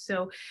weakness.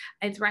 So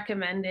it's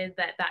recommended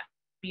that that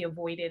be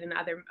avoided and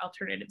other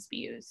alternatives be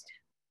used.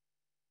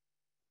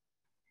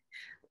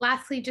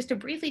 Lastly, just to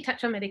briefly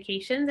touch on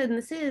medications, and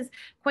this is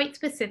quite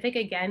specific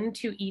again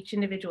to each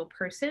individual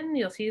person.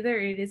 You'll see there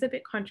it is a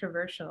bit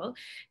controversial.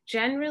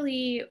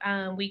 Generally,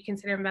 we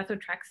consider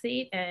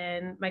methotrexate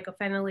and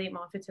mycophenolate,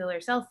 mofetil,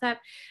 or Cellcept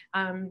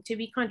to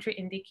be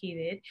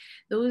contraindicated.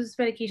 Those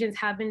medications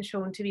have been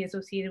shown to be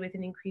associated with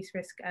an increased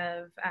risk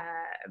of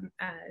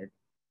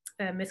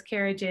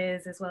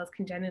miscarriages as well as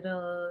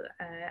congenital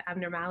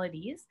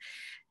abnormalities.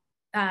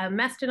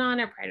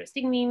 Mestinon or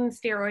pyridostigmine,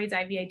 steroids,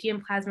 IVIG,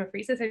 and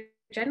plasmapheresis are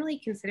generally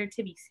considered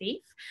to be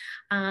safe.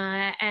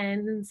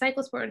 And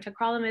cyclosporin,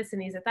 tacrolimus,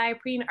 and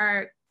azathioprine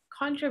are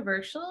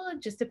controversial,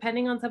 just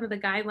depending on some of the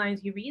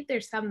guidelines you read.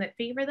 There's some that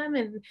favor them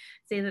and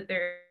say that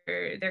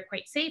they're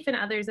quite safe, and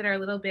others that are a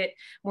little bit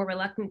more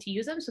reluctant to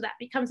use them. So that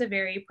becomes a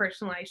very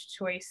personalized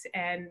choice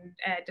and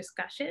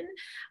discussion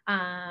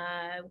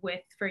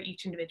for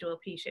each individual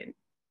patient.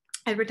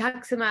 And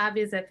rituximab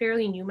is a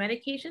fairly new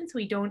medication, so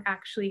we don't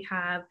actually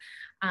have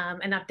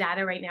enough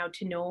data right now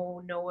to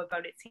know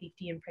about its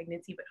safety in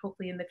pregnancy, but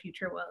hopefully in the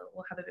future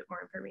we'll have a bit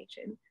more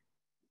information.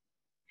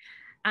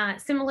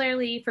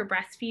 Similarly, for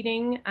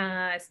breastfeeding,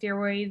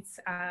 steroids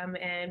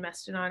and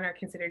mestinon are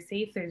considered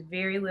safe. There's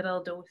very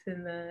little dose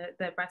in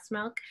the breast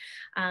milk,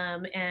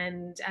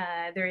 and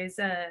there is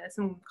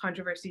some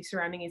controversy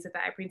surrounding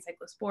azathioprine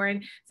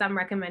cyclosporin. Some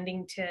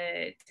recommending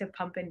to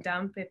pump and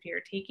dump if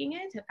you're taking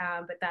it,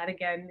 but that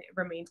again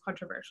remains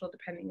controversial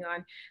depending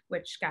on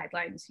which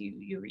guidelines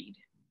you read.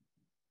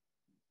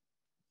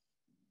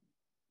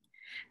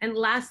 And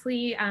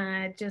lastly,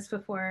 just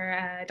before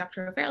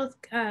Dr. O'Farrell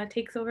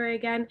takes over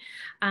again,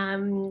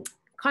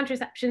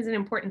 contraception is an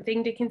important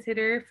thing to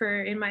consider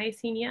in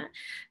myasthenia.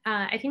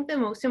 I think the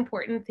most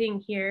important thing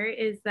here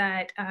is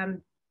that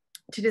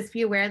to just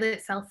be aware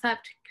that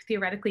CellCept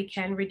theoretically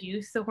can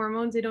reduce the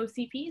hormones in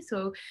OCP.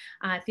 So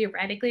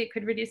theoretically, it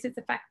could reduce its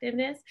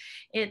effectiveness.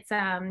 It's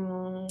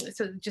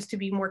so just to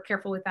be more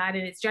careful with that.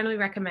 And it's generally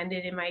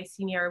recommended in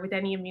myasthenia or with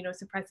any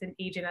immunosuppressant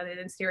agent other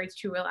than steroids,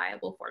 2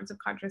 reliable forms of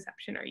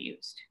contraception are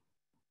used.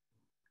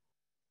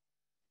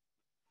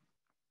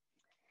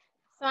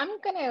 So I'm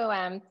going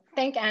to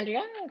thank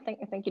Andrea.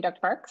 Thank you, Dr.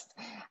 Parks.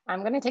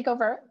 I'm going to take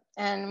over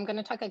and I'm going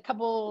to talk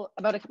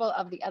about a couple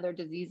of the other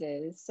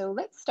diseases. So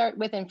let's start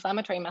with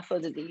inflammatory muscle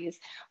disease.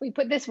 We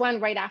put this one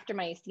right after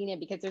myasthenia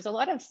because there's a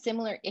lot of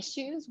similar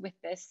issues with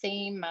the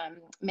same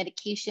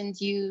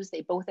medications used.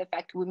 They both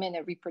affect women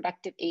at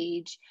reproductive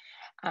age.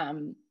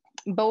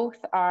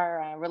 Both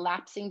are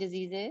relapsing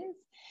diseases.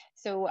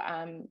 So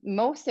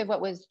most of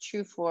what was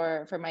true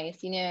for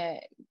myasthenia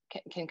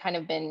can kind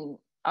of been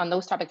on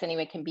those topics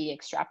anyway, can be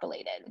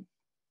extrapolated.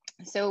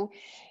 So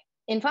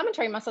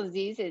inflammatory muscle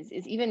disease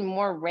is even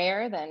more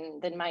rare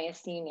than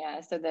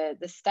myasthenia. So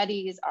the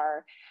studies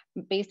are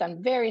based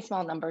on very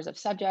small numbers of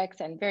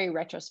subjects and very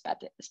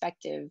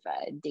retrospective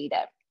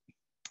data.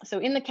 So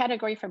in the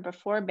category for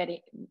before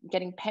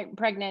getting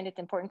pregnant, it's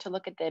important to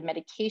look at the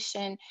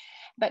medication.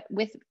 But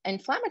with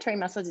inflammatory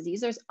muscle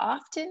disease, there's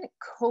often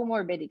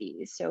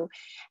comorbidities. So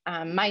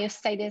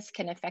myositis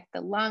can affect the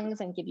lungs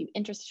and give you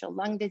interstitial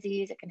lung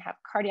disease. It can have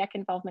cardiac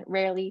involvement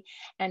rarely,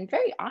 and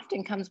very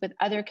often comes with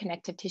other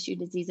connective tissue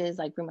diseases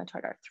like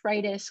rheumatoid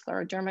arthritis,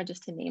 scleroderma,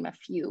 just to name a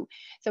few.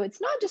 So it's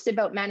not just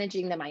about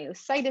managing the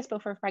myositis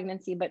before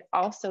pregnancy, but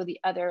also the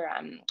other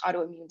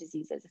autoimmune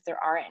diseases, if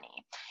there are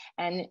any.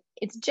 And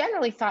it's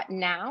generally thought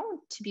now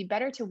to be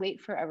better to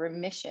wait for a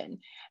remission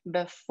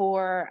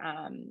before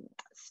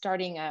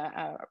starting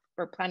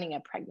or planning a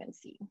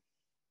pregnancy.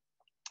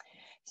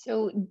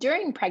 So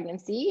during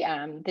pregnancy,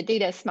 the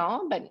data is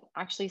small, but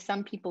actually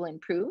some people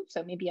improve.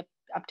 So maybe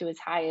up to as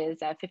high as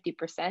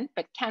 50%,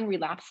 but can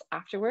relapse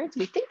afterwards.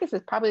 We think this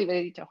is probably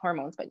related to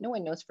hormones, but no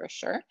one knows for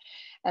sure.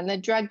 And the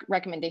drug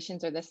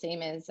recommendations are the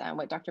same as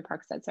what Dr.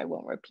 Park said, so I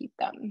won't repeat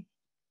them.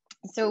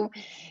 So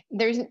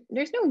there's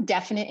no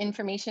definite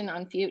information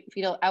on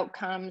fetal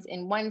outcomes.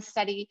 In one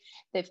study,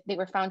 they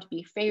were found to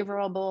be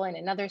favorable. In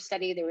another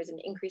study, there was an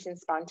increase in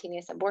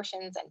spontaneous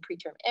abortions and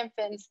preterm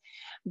infants.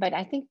 But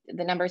I think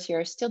the numbers here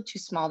are still too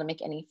small to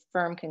make any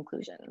firm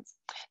conclusions.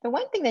 The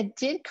one thing that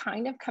did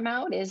kind of come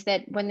out is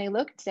that when they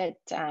looked at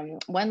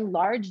one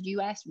large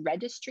US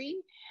registry,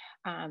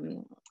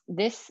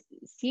 this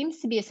seems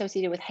to be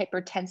associated with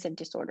hypertensive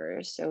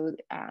disorders. So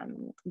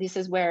this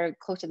is where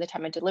close to the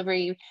time of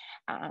delivery,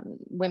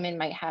 women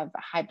might have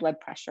high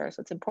blood pressure.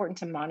 So it's important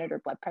to monitor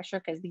blood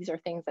pressure because these are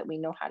things that we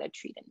know how to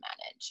treat and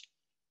manage.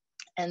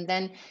 And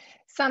then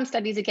some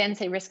studies again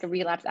say risk of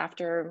relapse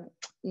after,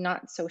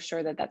 not so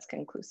sure that that's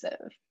conclusive.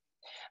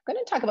 I'm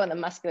going to talk about the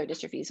muscular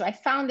dystrophy. So I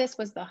found this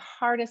was the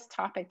hardest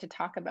topic to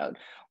talk about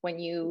when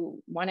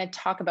you want to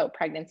talk about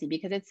pregnancy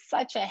because it's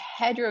such a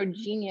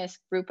heterogeneous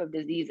group of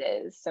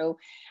diseases. So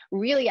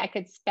really I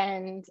could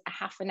spend a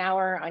half an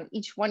hour on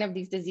each one of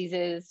these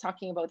diseases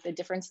talking about the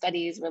different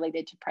studies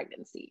related to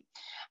pregnancy.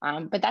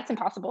 But that's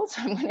impossible.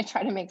 So I'm going to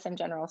try to make some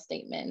general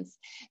statements.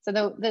 So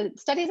the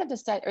studies I've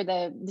decided, or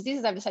the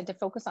diseases I've decided to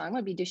focus on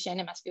would be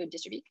Duchenne muscular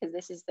dystrophy because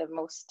this is the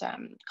most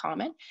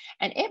common.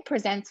 And it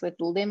presents with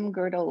limb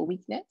girdle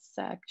weakness,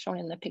 shown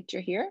in the picture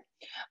here.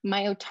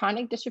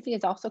 Myotonic dystrophy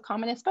is also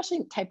common,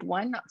 especially type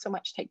 1, not so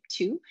much type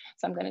 2.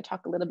 So I'm going to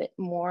talk a little bit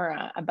more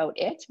about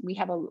it. We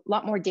have a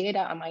lot more data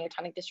on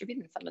myotonic dystrophy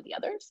than some of the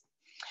others.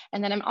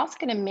 And then I'm also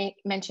going to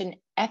mention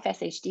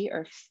FSHD,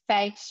 or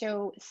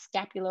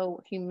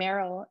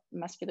facioscapulohumeral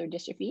muscular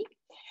dystrophy,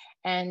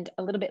 and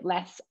a little bit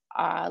less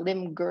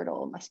limb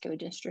girdle muscular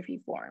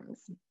dystrophy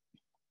forms.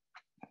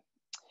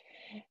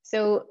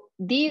 So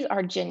these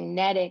are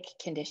genetic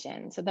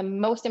conditions. So the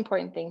most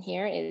important thing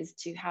here is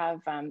to have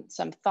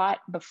some thought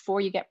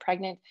before you get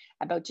pregnant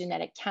about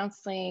genetic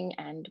counseling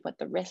and what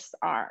the risks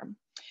are.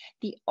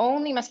 The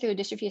only muscular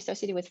dystrophy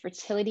associated with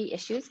fertility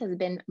issues has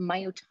been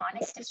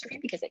myotonic dystrophy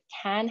because it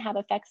can have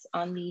effects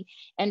on the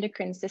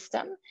endocrine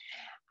system,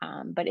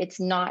 but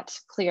it's not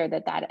clear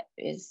that that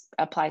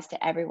applies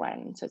to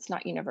everyone, so it's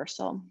not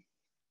universal.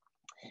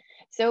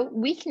 So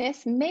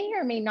weakness may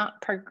or may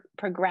not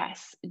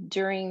progress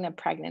during the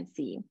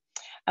pregnancy.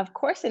 Of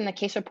course, in the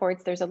case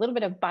reports, there's a little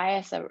bit of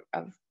bias of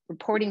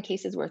reporting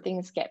cases where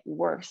things get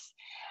worse.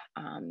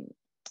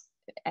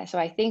 So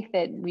I think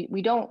that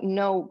we don't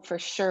know for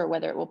sure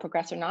whether it will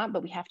progress or not,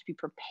 but we have to be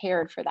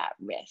prepared for that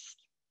risk.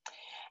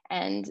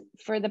 And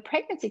for the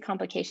pregnancy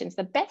complications,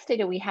 the best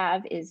data we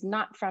have is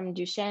not from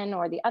Duchenne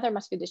or the other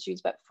muscular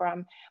dystrophies, but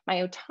from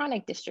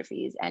myotonic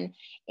dystrophies. And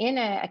in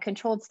a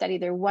controlled study,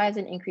 there was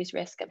an increased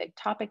risk of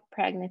ectopic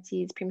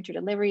pregnancies, premature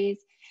deliveries,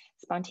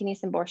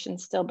 spontaneous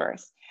abortions,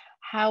 stillbirths.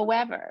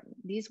 However,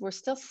 these were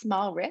still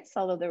small risks,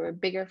 although they were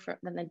bigger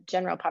than the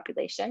general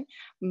population.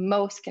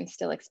 Most can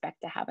still expect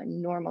to have a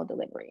normal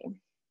delivery.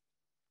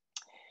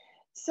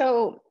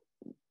 So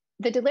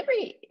the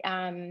delivery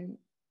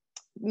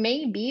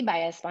may be by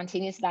a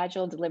spontaneous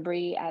vaginal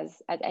delivery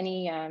as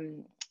any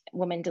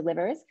woman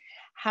delivers.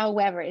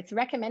 However, it's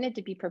recommended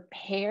to be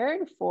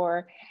prepared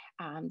for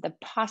the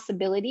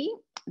possibility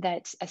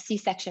that a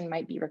C-section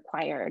might be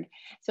required.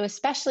 So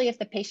especially if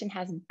the patient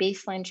has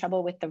baseline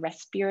trouble with the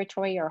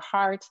respiratory or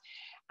heart,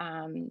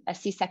 a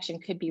C-section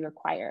could be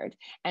required.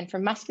 And for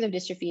muscular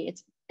dystrophy,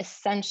 it's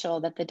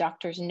essential that the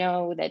doctors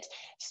know that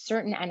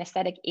certain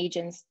anesthetic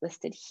agents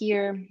listed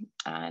here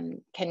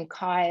can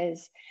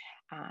cause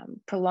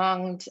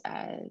prolonged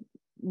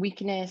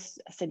weakness,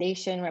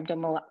 sedation,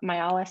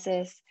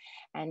 rhabdomyolysis,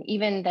 and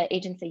even the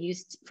agents they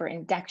used for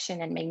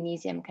induction and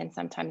magnesium can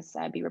sometimes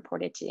be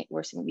reported to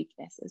worsen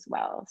weakness as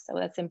well. So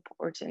that's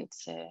important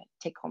to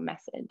take home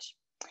message.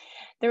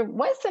 There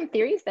was some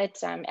theories that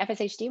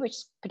FSHD, which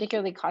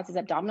particularly causes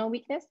abdominal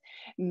weakness,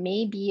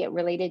 may be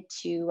related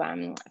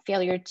to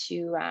failure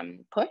to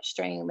push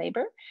during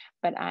labor,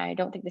 but I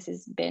don't think this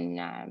has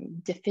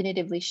been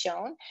definitively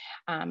shown.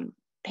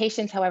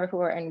 Patients, however, who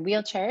are in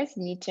wheelchairs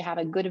need to have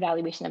a good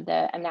evaluation of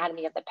the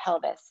anatomy of the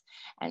pelvis,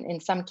 and in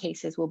some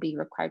cases will be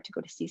required to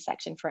go to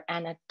C-section for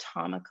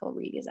anatomical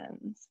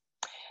reasons.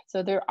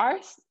 So there are,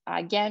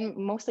 again,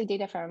 mostly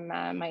data from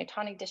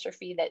myotonic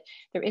dystrophy that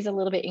there is a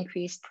little bit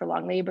increased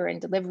prolonged labor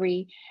and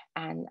delivery,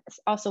 and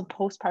also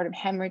postpartum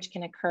hemorrhage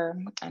can occur,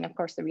 and of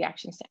course the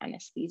reactions to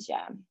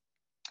anesthesia,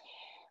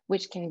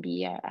 which can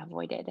be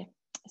avoided.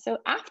 So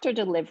after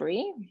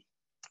delivery,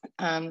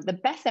 the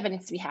best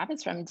evidence we have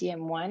is from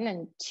DM1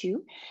 and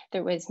 2.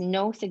 There was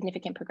no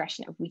significant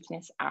progression of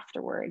weakness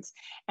afterwards.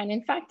 And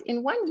in fact,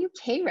 in one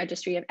UK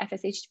registry of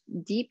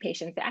FSHD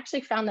patients, they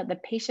actually found that the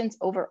patients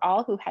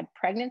overall who had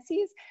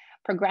pregnancies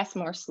progressed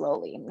more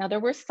slowly. Now, there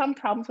were some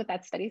problems with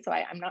that study, so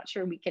I'm not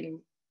sure we can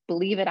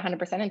believe it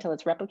 100% until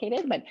it's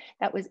replicated, but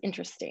that was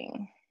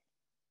interesting.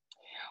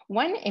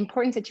 One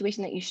important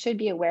situation that you should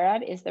be aware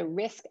of is the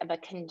risk of a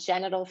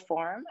congenital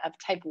form of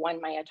type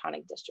 1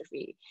 myotonic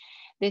dystrophy.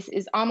 This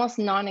is almost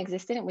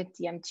non-existent with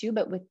DM2,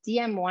 but with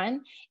DM1,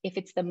 if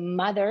it's the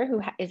mother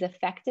who is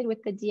affected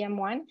with the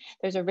DM1,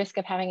 there's a risk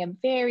of having a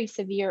very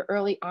severe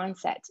early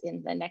onset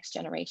in the next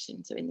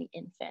generation, so in the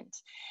infant.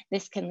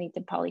 This can lead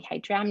to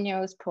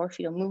polyhydramnios, poor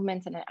fetal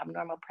movements, and an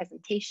abnormal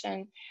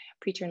presentation.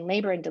 Preterm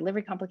labor and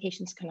delivery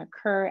complications can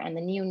occur, and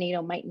the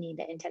neonatal might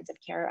need intensive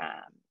care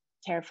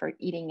for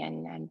eating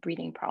and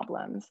breathing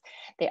problems.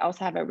 They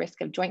also have a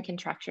risk of joint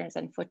contractures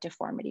and foot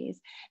deformities.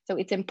 So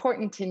it's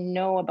important to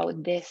know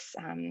about this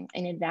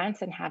in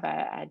advance and have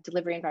a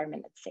delivery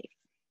environment that's safe.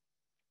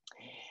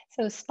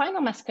 So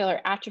spinal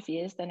muscular atrophy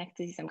is the next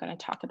disease I'm going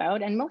to talk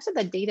about. And most of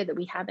the data that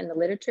we have in the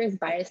literature is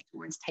biased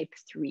towards type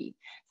 3.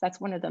 So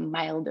that's one of the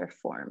milder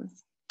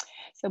forms.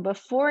 So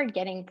before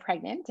getting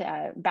pregnant,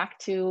 back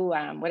to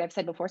what I've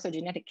said before, so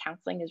genetic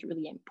counseling is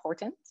really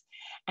important.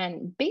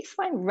 And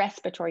baseline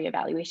respiratory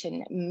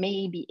evaluation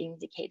may be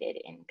indicated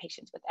in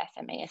patients with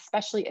SMA,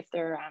 especially if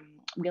they're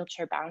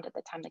wheelchair bound at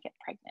the time they get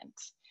pregnant.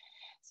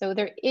 So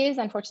there is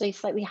unfortunately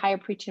slightly higher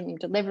preterm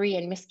delivery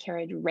and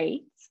miscarriage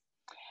rates.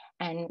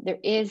 And there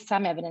is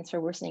some evidence for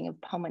worsening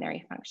of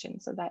pulmonary function,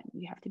 so that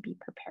you have to be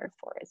prepared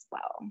for as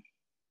well.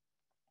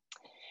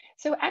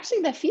 So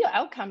actually the fetal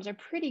outcomes are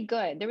pretty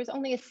good. There was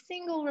only a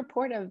single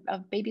report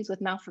of babies with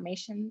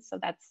malformations. So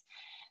it's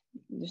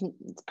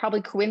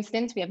probably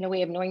coincidence. We have no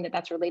way of knowing that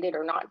that's related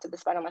or not to the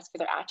spinal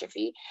muscular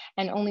atrophy,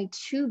 and only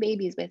 2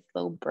 babies with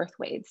low birth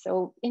weights.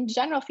 So in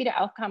general, fetal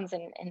outcomes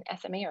in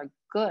SMA are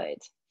good.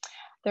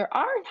 There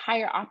are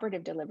higher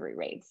operative delivery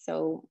rates,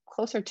 so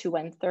closer to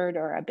 1/3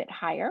 or a bit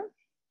higher.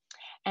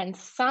 And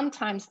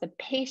sometimes the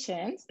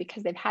patients,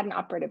 because they've had an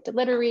operative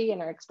delivery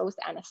and are exposed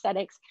to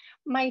anesthetics,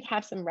 might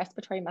have some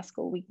respiratory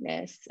muscle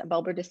weakness, a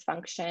bulbar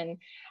dysfunction,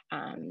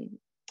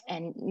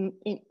 and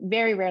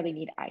very rarely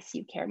need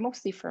ICU care,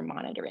 mostly for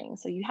monitoring.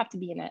 So you have to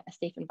be in a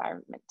safe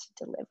environment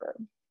to deliver.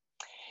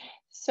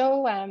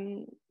 So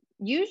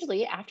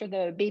Usually after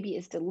the baby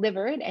is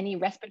delivered, any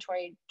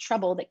respiratory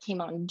trouble that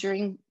came on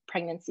during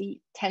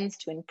pregnancy tends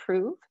to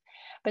improve.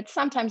 But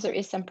sometimes there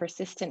is some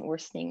persistent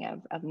worsening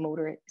of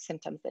motor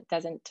symptoms that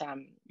doesn't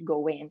go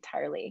away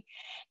entirely.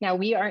 Now,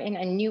 we are in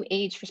a new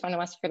age for spinal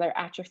muscular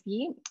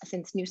atrophy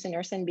since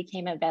nusinersen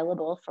became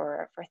available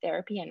for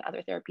therapy and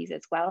other therapies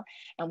as well.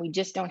 And we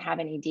just don't have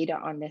any data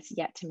on this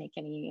yet to make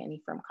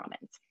any firm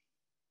comments.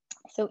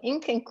 So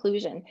in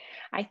conclusion,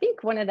 I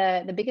think one of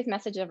the biggest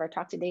messages of our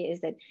talk today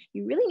is that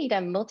you really need a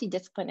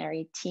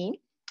multidisciplinary team.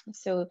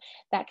 So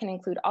that can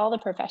include all the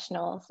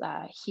professionals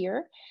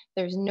here.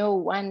 There's no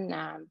one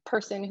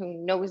person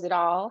who knows it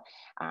all.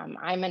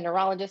 I'm a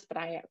neurologist, but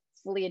I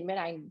fully admit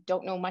I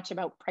don't know much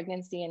about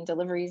pregnancy and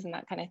deliveries and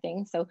that kind of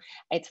thing. So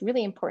it's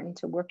really important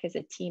to work as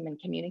a team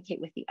and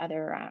communicate with the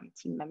other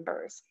team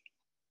members.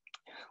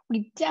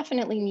 We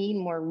definitely need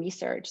more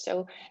research.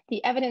 So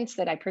the evidence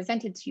that I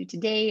presented to you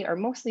today are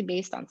mostly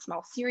based on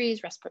small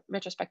series,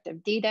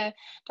 retrospective data.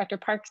 Dr.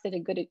 Parks did a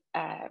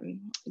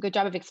good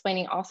job of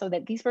explaining also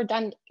that these were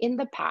done in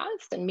the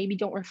past and maybe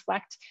don't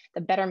reflect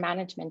the better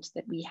management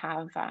that we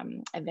have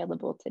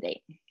available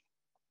today.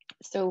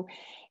 So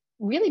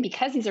really,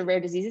 because these are rare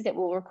diseases, it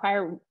will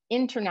require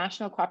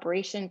international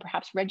cooperation,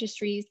 perhaps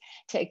registries,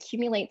 to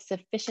accumulate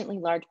sufficiently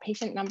large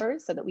patient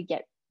numbers so that we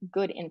get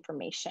good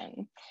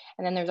information.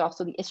 And then there's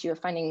also the issue of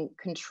finding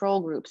control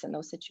groups in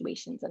those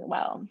situations as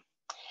well.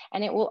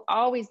 And it will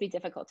always be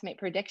difficult to make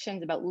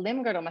predictions about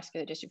limb-girdle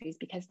muscular dystrophies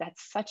because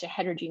that's such a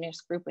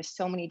heterogeneous group with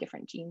so many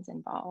different genes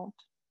involved.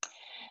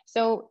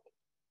 So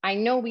I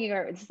know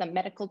this is a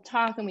medical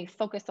talk and we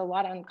focus a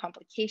lot on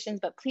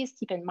complications, but please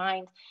keep in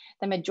mind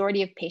the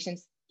majority of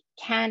patients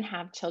can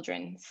have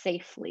children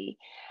safely.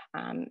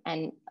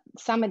 And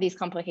some of these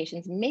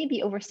complications may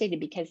be overstated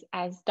because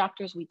as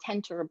doctors, we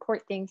tend to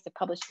report things, to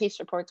publish case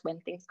reports when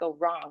things go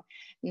wrong,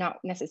 not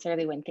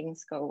necessarily when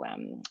things go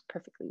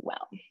perfectly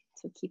well.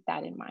 So keep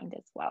that in mind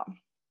as well.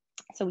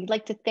 So we'd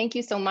like to thank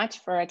you so much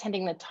for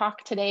attending the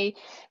talk today.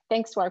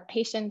 Thanks to our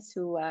patients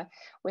who,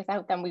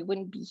 without them, we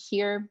wouldn't be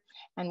here.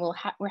 And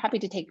we're happy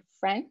to take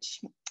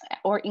French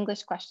or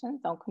English questions.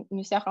 Donc,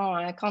 nous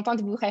serons contents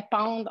de vous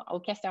répondre aux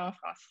questions en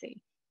français.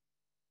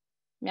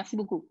 Merci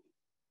beaucoup.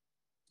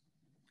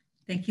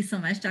 Thank you so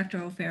much,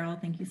 Dr. O'Farrell.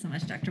 Thank you so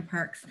much, Dr.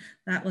 Parks.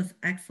 That was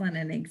excellent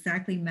and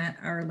exactly met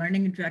our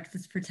learning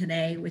objectives for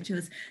today, which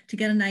was to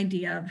get an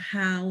idea of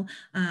how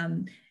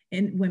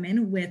in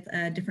women with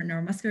different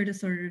neuromuscular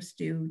disorders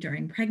do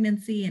during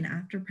pregnancy and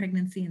after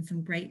pregnancy, and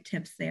some great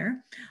tips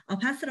there. I'll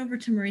pass it over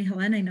to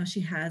Marie-Hélène. I know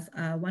she has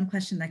one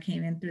question that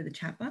came in through the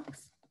chat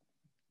box.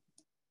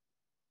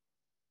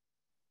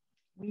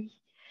 Oui.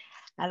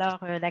 Alors,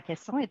 la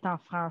question est en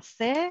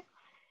français.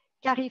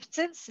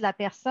 Qu'arrive-t-il si la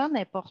personne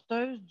est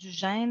porteuse du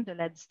gène de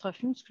la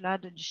dystrophie musculaire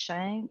de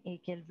Duchenne et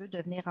qu'elle veut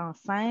devenir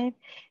enceinte?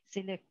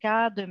 C'est le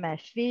cas de ma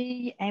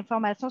fille.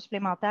 Information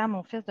supplémentaire,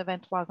 mon fils de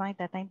 23 ans est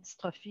atteint de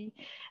dystrophie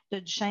de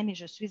Duchenne et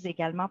je suis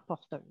également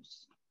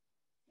porteuse.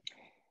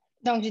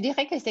 Donc, je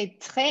dirais que c'est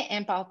très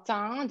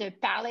important de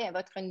parler à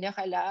votre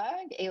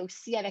neurologue et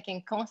aussi avec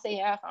un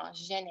conseillère en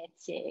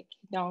génétique.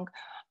 Donc,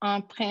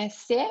 en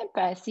principe,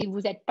 si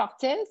vous êtes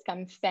porteuse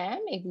comme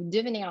femme et vous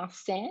devenez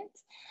enceinte,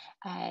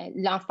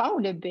 l'enfant ou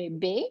le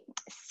bébé,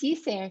 si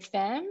c'est une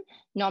femme,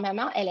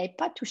 normalement, elle n'est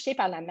pas touchée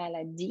par la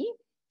maladie,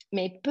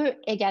 mais peut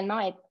également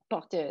être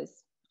porteuse.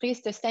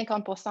 Risque de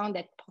 50%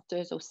 d'être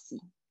porteuse aussi.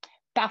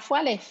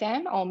 Parfois, les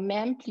femmes ont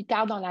même plus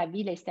tard dans la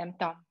vie les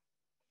symptômes.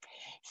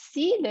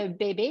 Si le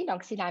bébé,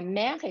 donc si la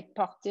mère est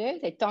porteuse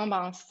et tombe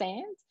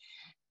enceinte,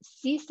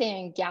 si c'est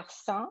un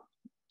garçon,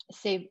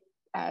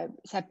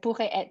 ça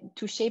pourrait être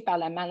touché par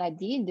la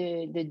maladie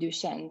de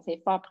Duchenne.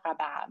 C'est fort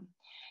probable.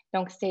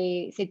 Donc,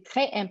 c'est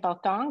très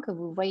important que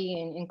vous voyez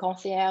une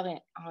conseillère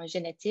en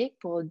génétique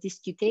pour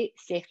discuter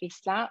ces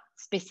risques-là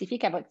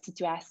spécifiques à votre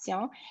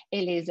situation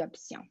et les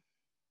options.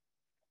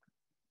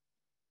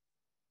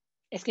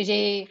 Est-ce que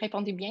j'ai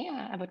répondu bien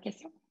à votre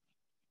question?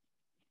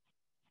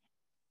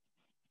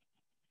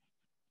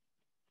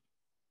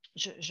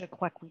 Je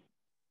crois que oui.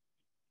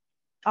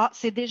 Ah,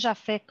 c'est déjà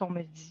fait qu'on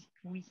me dit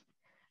oui.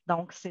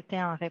 Donc,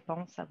 c'était en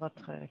réponse à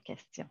votre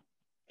question.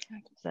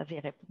 Okay. Vous avez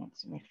répondu.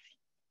 Merci.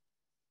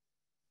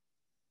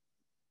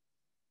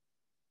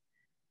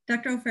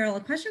 Dr. O'Farrell,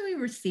 a question we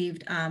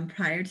received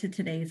prior to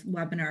today's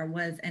webinar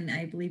was, and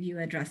I believe you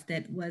addressed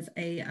it, was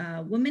a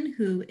woman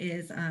who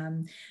is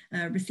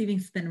receiving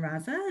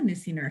Spinraza,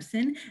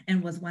 nusinersen,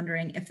 and was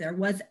wondering if there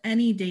was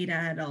any data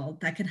at all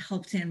that could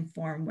help to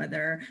inform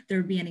whether there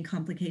would be any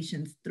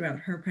complications throughout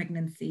her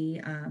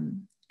pregnancy.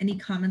 Any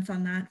comments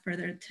on that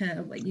further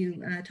to what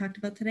you talked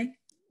about today?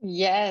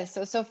 Yes,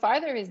 so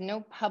far there is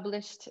no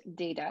published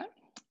data,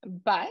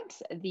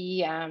 but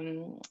the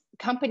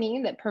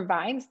company that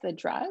provides the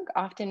drug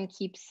often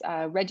keeps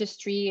a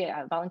registry,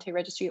 a voluntary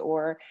registry,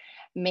 or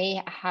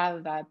may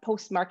have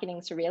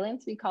post-marketing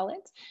surveillance, we call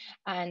it,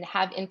 and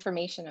have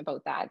information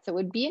about that. So it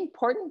would be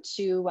important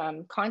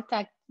to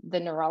contact the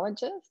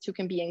neurologist who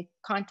can be in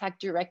contact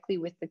directly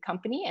with the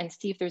company and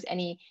see if there's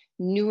any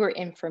newer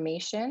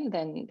information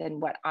than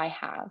what I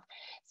have.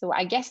 So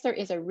I guess there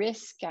is a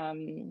risk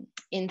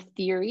in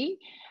theory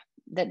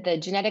that the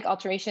genetic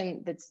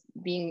alteration that's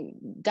being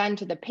done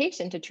to the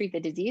patient to treat the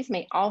disease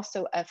may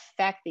also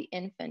affect the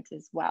infant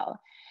as well.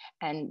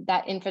 And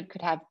that infant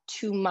could have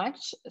too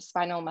much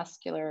spinal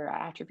muscular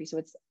atrophy. So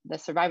it's the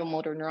survival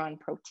motor neuron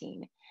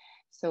protein.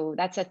 So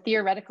that's a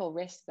theoretical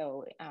risk,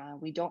 though.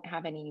 We don't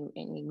have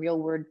any real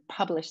world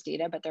published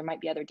data, but there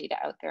might be other data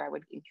out there. I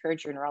would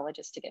encourage your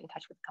neurologist to get in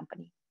touch with the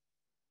company.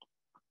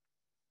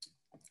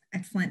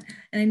 Excellent.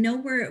 And I know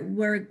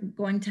we're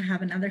going to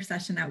have another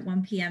session at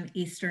 1 p.m.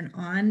 Eastern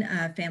on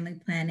family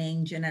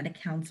planning, genetic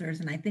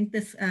counselors. And I think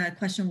this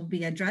question will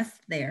be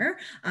addressed there.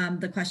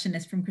 The question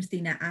is from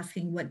Christina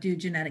asking, what do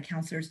genetic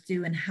counselors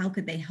do and how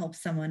could they help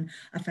someone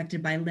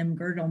affected by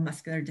limb-girdle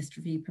muscular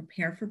dystrophy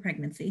prepare for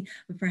pregnancy?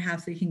 But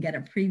perhaps we can get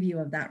a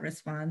preview of that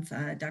response,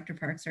 Dr.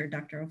 Parks or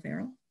Dr.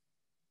 O'Farrell.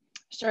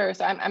 Sure.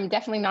 So I'm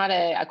definitely not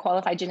a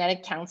qualified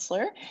genetic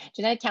counselor.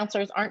 Genetic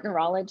counselors aren't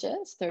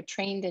neurologists. They're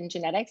trained in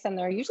genetics and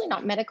they're usually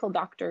not medical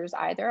doctors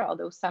either,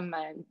 although some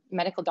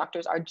medical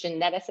doctors are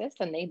geneticists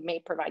and they may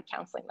provide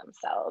counseling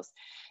themselves.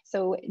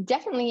 So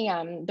definitely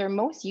they're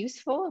most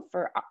useful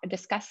for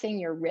discussing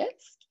your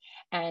risk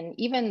and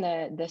even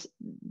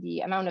the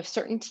amount of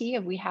certainty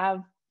we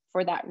have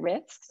for that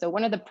risk. So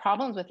one of the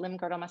problems with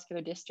limb-girdle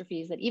muscular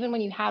dystrophy is that even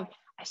when you have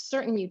a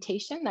certain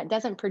mutation, that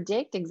doesn't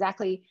predict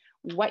exactly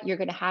what you're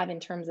going to have in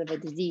terms of a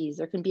disease.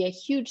 There can be a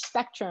huge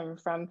spectrum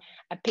from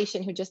a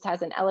patient who just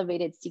has an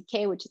elevated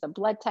CK, which is a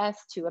blood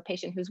test, to a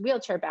patient who's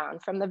wheelchair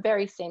bound from the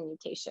very same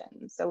mutation.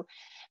 So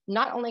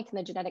not only can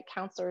the genetic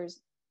counselors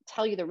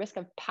tell you the risk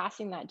of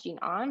passing that gene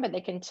on, but they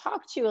can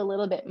talk to you a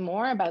little bit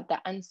more about the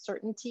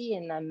uncertainty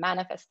and the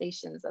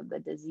manifestations of the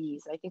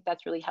disease. I think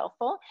that's really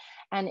helpful.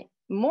 And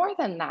more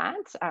than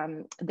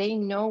that, they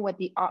know what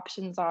the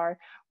options are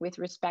with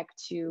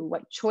respect to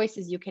what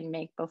choices you can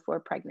make before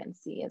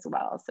pregnancy as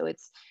well. So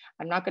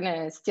I'm not going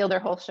to steal their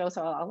whole show,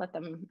 so I'll let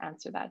them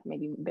answer that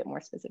maybe a bit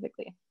more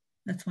specifically.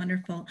 That's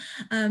wonderful.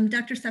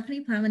 Dr.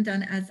 Stephanie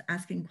Plamondon is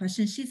asking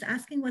questions. She's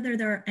asking whether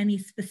there are any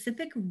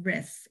specific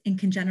risks in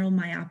congenital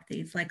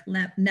myopathies like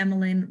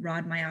Nemelin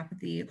rod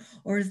myopathy,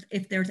 or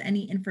if there's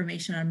any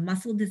information on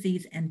muscle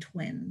disease and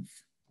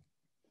twins.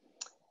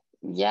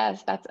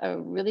 Yes, that's a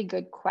really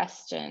good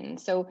question.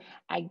 So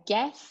I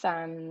guess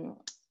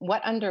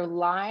what gene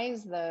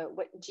underlies the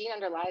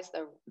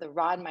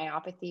rod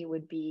myopathy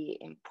would be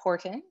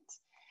important.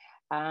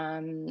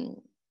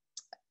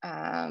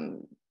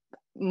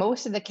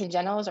 Most of the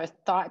congenitals are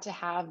thought to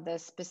have the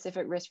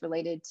specific risk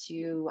related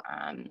to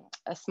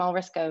a small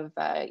risk of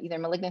either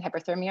malignant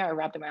hyperthermia or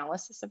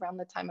rhabdomyolysis around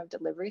the time of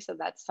delivery. So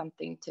that's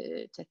something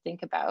to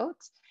think about.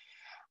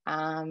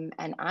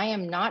 And I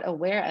am not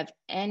aware of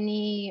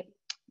any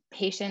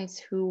patients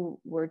who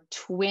were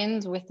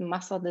twins with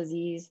muscle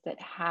disease that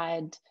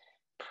had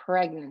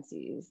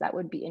pregnancies. That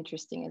would be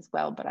interesting as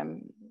well, but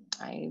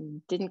I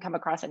didn't come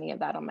across any of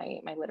that on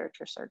my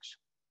literature search.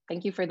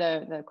 Thank you for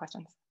the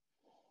questions.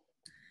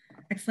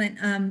 Excellent.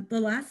 The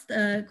last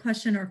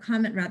question or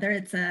comment, rather,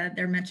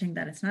 they're mentioning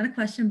that it's not a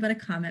question, but a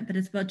comment, but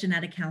it's about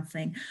genetic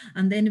counseling.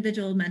 The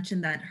individual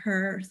mentioned that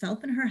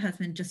herself and her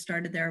husband just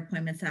started their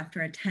appointments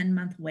after a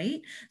 10-month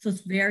wait. So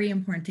it's very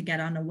important to get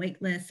on a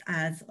wait list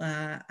as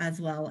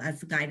well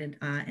as guided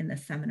in the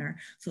seminar.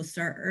 So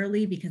start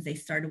early because they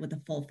started with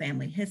a full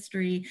family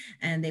history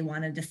and they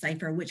want to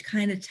decipher which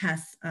kind of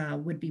tests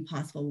would be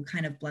possible, what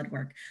kind of blood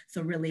work.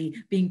 So really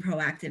being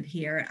proactive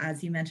here,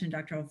 as you mentioned,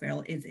 Dr.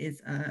 O'Farrell,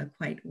 is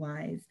quite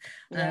wise.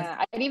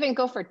 Yeah, I'd even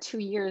go for 2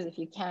 years if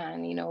you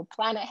can,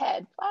 plan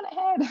ahead.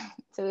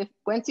 So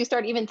once you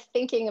start even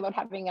thinking about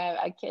having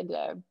a kid,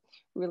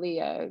 really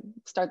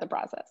start the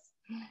process.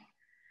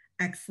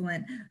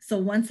 Excellent. So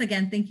once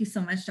again, thank you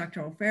so much,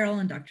 Dr. O'Farrell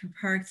and Dr.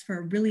 Parks, for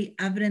a really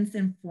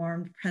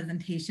evidence-informed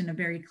presentation, a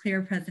very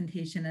clear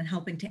presentation, and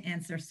helping to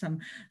answer some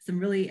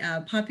really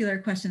popular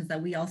questions that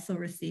we also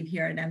receive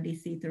here at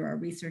MDC through our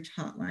research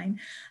hotline.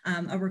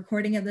 A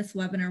recording of this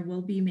webinar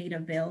will be made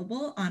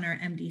available on our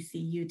MDC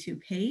YouTube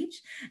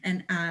page.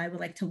 And I would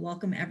like to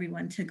welcome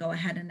everyone to go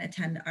ahead and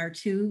attend our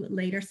 2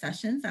 later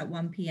sessions at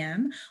 1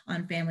 p.m.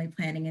 on family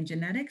planning and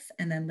genetics,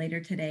 and then later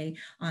today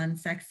on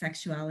sex,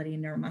 sexuality,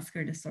 and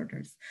neuromuscular disorders.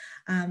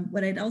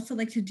 What I'd also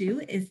like to do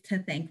is to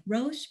thank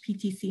Roche,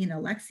 PTC, and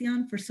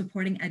Alexion for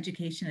supporting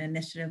education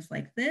initiatives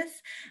like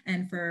this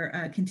and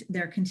for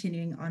their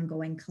continuing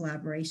ongoing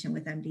collaboration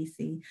with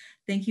MDC.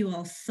 Thank you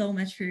all so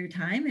much for your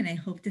time, and I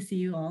hope to see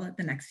you all at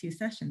the next few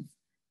sessions.